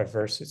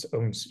traverse its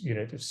own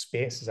unit of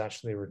space is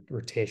actually a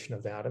rotation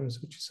of the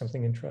atoms, which is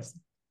something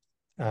interesting.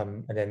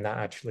 And then that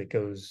actually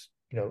goes,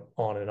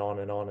 on and on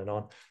and on and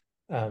on.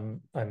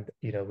 And,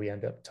 we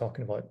end up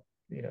talking about,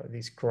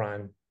 these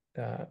grand,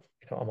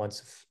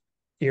 amounts of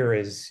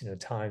eras,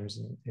 times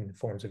in the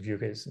forms of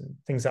yugas and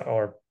things that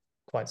are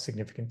quite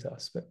significant to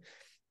us. But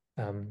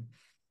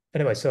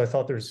anyway, so I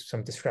thought there's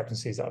some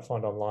discrepancies that I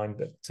found online,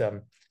 but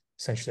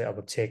essentially I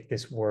would take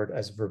this word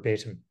as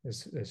verbatim,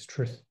 as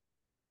truth.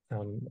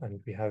 And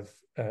we have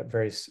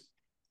various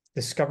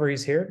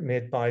discoveries here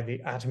made by the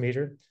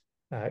atometer,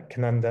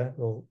 Cananda,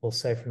 we'll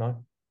say for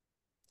now,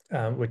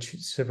 which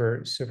is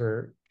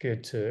super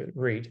good to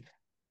read.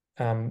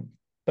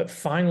 But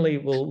finally,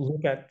 we'll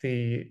look at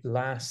the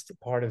last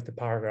part of the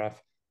paragraph.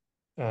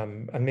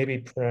 And maybe,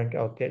 Priyank,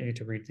 I'll get you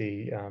to read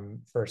the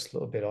first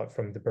little bit out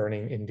from the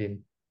Burning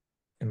Indian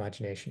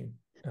Imagination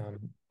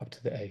up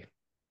to the A.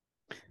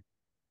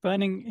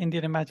 Burning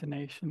Indian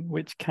imagination,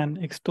 which can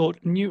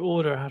extort new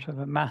order out of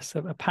a mass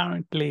of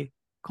apparently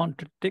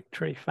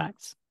contradictory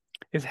facts,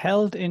 is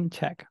held in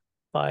check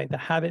by the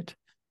habit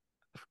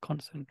of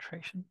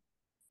concentration.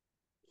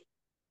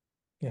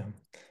 Yeah.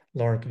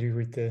 Lauren, could you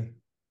read the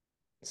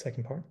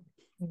second part?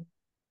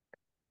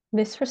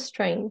 This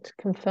restraint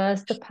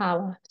confers the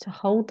power to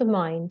hold the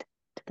mind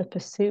to the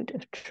pursuit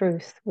of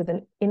truth with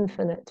an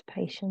infinite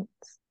patience.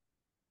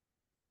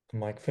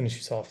 Mike, finish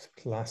us off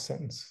with the last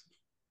sentence.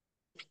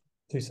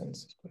 2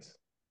 sentences, please.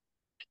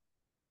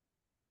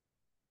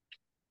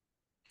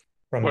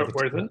 Where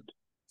is it?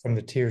 From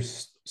the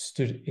tears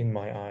stood in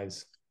my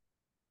eyes.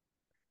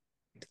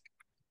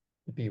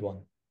 The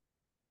B1.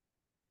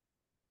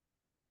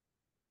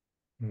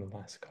 And the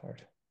last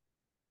card.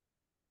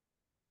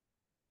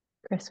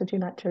 Chris, would you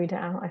like to read it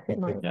out? I think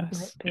might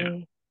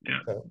be. Yeah.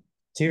 So,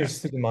 tears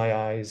stood in my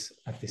eyes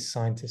at the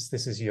scientist.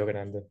 This is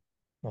Yogananda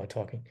now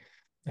talking.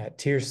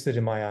 Tears stood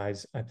in my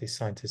eyes at the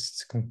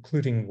scientist's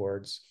concluding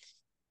words.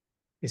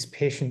 Is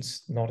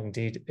patience not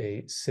indeed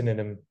a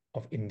synonym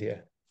of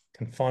India,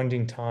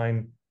 confounding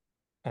time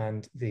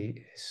and the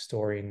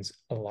historians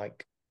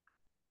alike?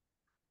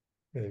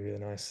 Really, really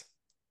nice.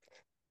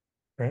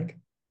 Frank?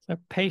 So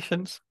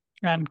patience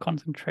and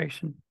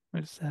concentration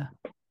was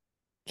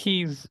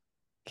keys,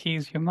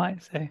 you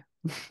might say.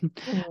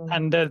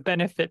 And the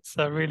benefits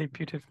are really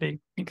beautifully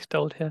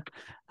extolled here.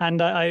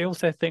 And I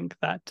also think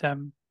that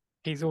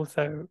he's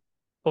also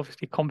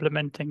obviously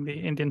complementing the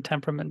Indian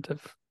temperament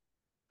of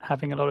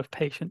having a lot of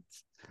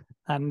patience.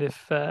 And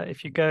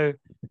if you go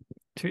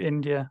to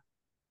India,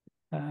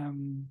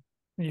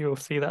 you'll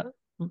see that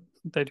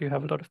they do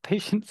have a lot of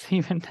patience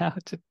even now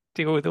to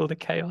deal with all the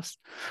chaos,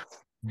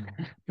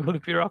 all the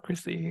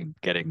bureaucracy,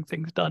 getting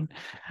things done.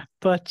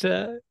 But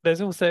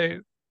there's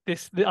also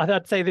this.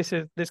 I'd say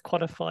this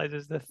qualifies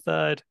as the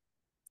third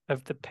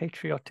of the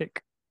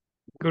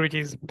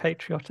Guruji's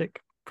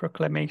patriotic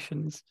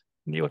proclamations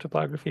in the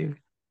autobiography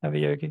of a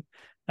yogi.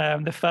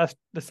 The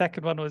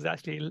second one was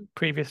actually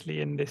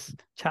previously in this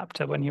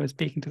chapter when he was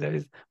speaking to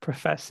those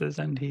professors,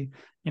 and he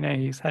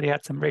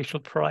had some racial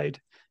pride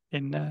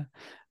in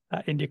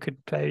that India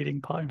could play a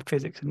leading part in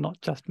physics and not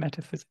just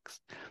metaphysics.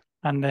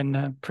 And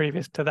then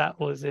previous to that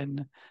was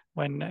when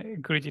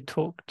Guruji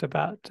talked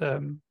about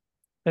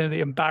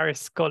the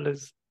embarrassed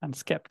scholars and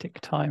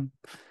skeptic time,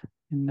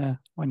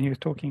 when he was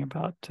talking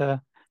about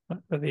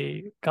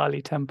the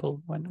Kali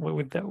temple,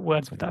 with the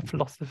words of that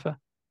philosopher.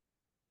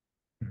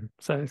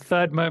 So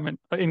third moment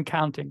in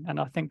counting, and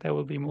I think there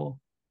will be more.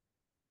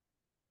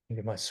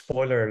 My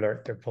spoiler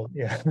alert,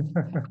 yeah,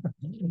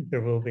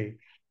 there will be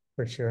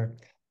for sure.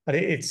 And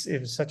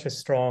it was such a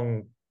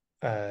strong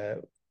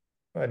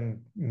and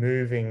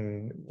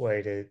moving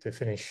way to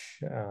finish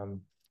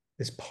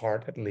this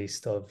part, at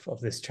least,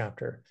 of this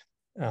chapter.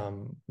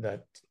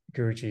 That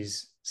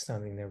Guruji's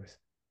standing there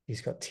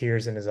he's got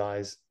tears in his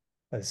eyes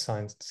as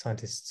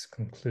scientists'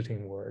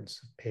 concluding words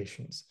of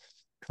patience,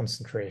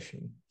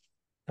 concentration,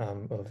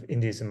 of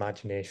India's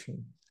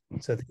imagination.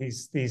 So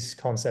these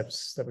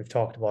concepts that we've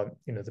talked about,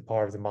 the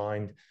power of the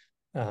mind,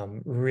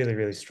 really,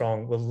 really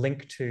strong. We'll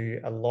link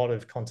to a lot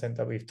of content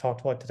that we've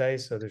talked about today.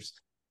 So there's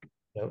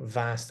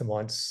vast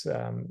amounts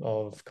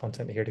of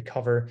content here to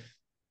cover.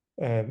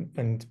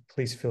 And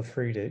please feel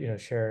free to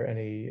share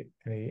any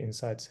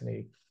insights,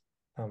 any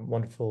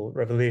wonderful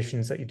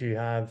revelations that you do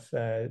have,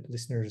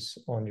 listeners,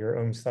 on your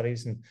own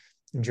studies and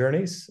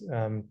journeys.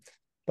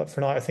 But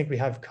for now, I think we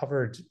have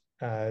covered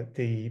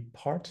the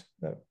part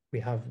that we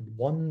have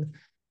one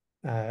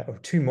or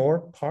two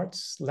more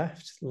parts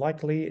left,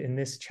 likely, in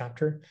this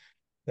chapter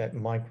that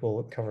Mike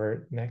will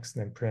cover next,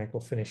 and then Priyank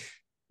will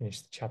finish the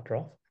chapter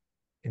off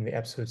in the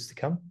episodes to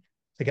come.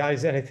 So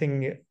guys,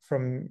 anything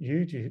from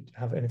you? Do you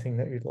have anything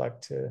that you'd like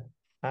to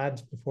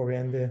add before we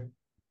end the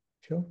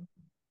show?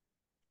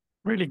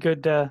 Really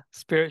good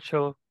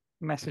spiritual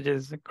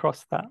messages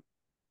across that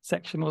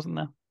section, wasn't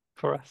there,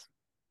 for us?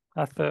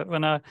 I thought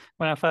when I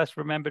first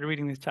remembered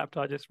reading this chapter,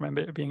 I just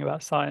remember it being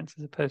about science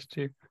as opposed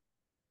to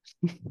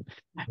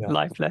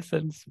life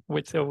lessons,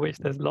 of which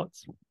there's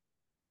lots.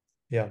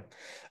 Yeah,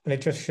 and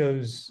it just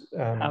shows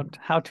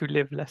how to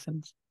live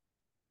lessons.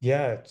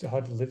 Yeah, how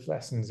to live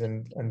lessons,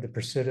 and the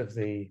pursuit of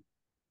the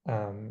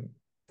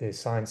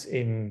science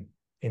in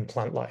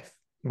plant life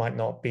might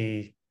not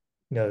be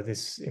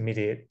this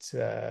immediate.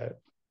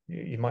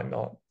 You might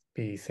not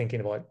be thinking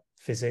about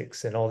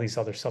physics and all these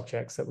other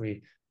subjects that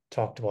we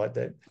talked about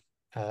that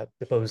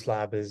the Bose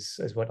Lab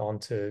has went on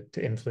to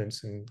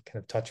influence and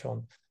kind of touch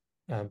on,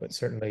 but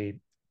certainly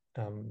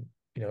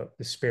the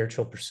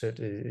spiritual pursuit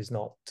is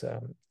not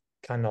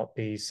cannot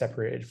be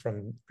separated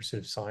from the pursuit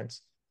of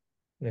science.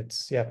 And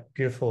it's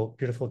beautiful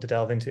to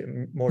delve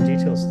into more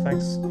details.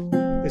 Thanks,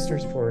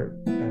 listeners, for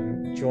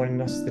joining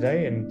us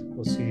today, and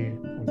we'll see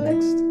you on the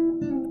next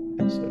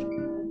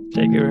episode.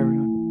 Jai Guru,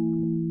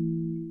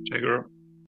 everyone. Jai Guru.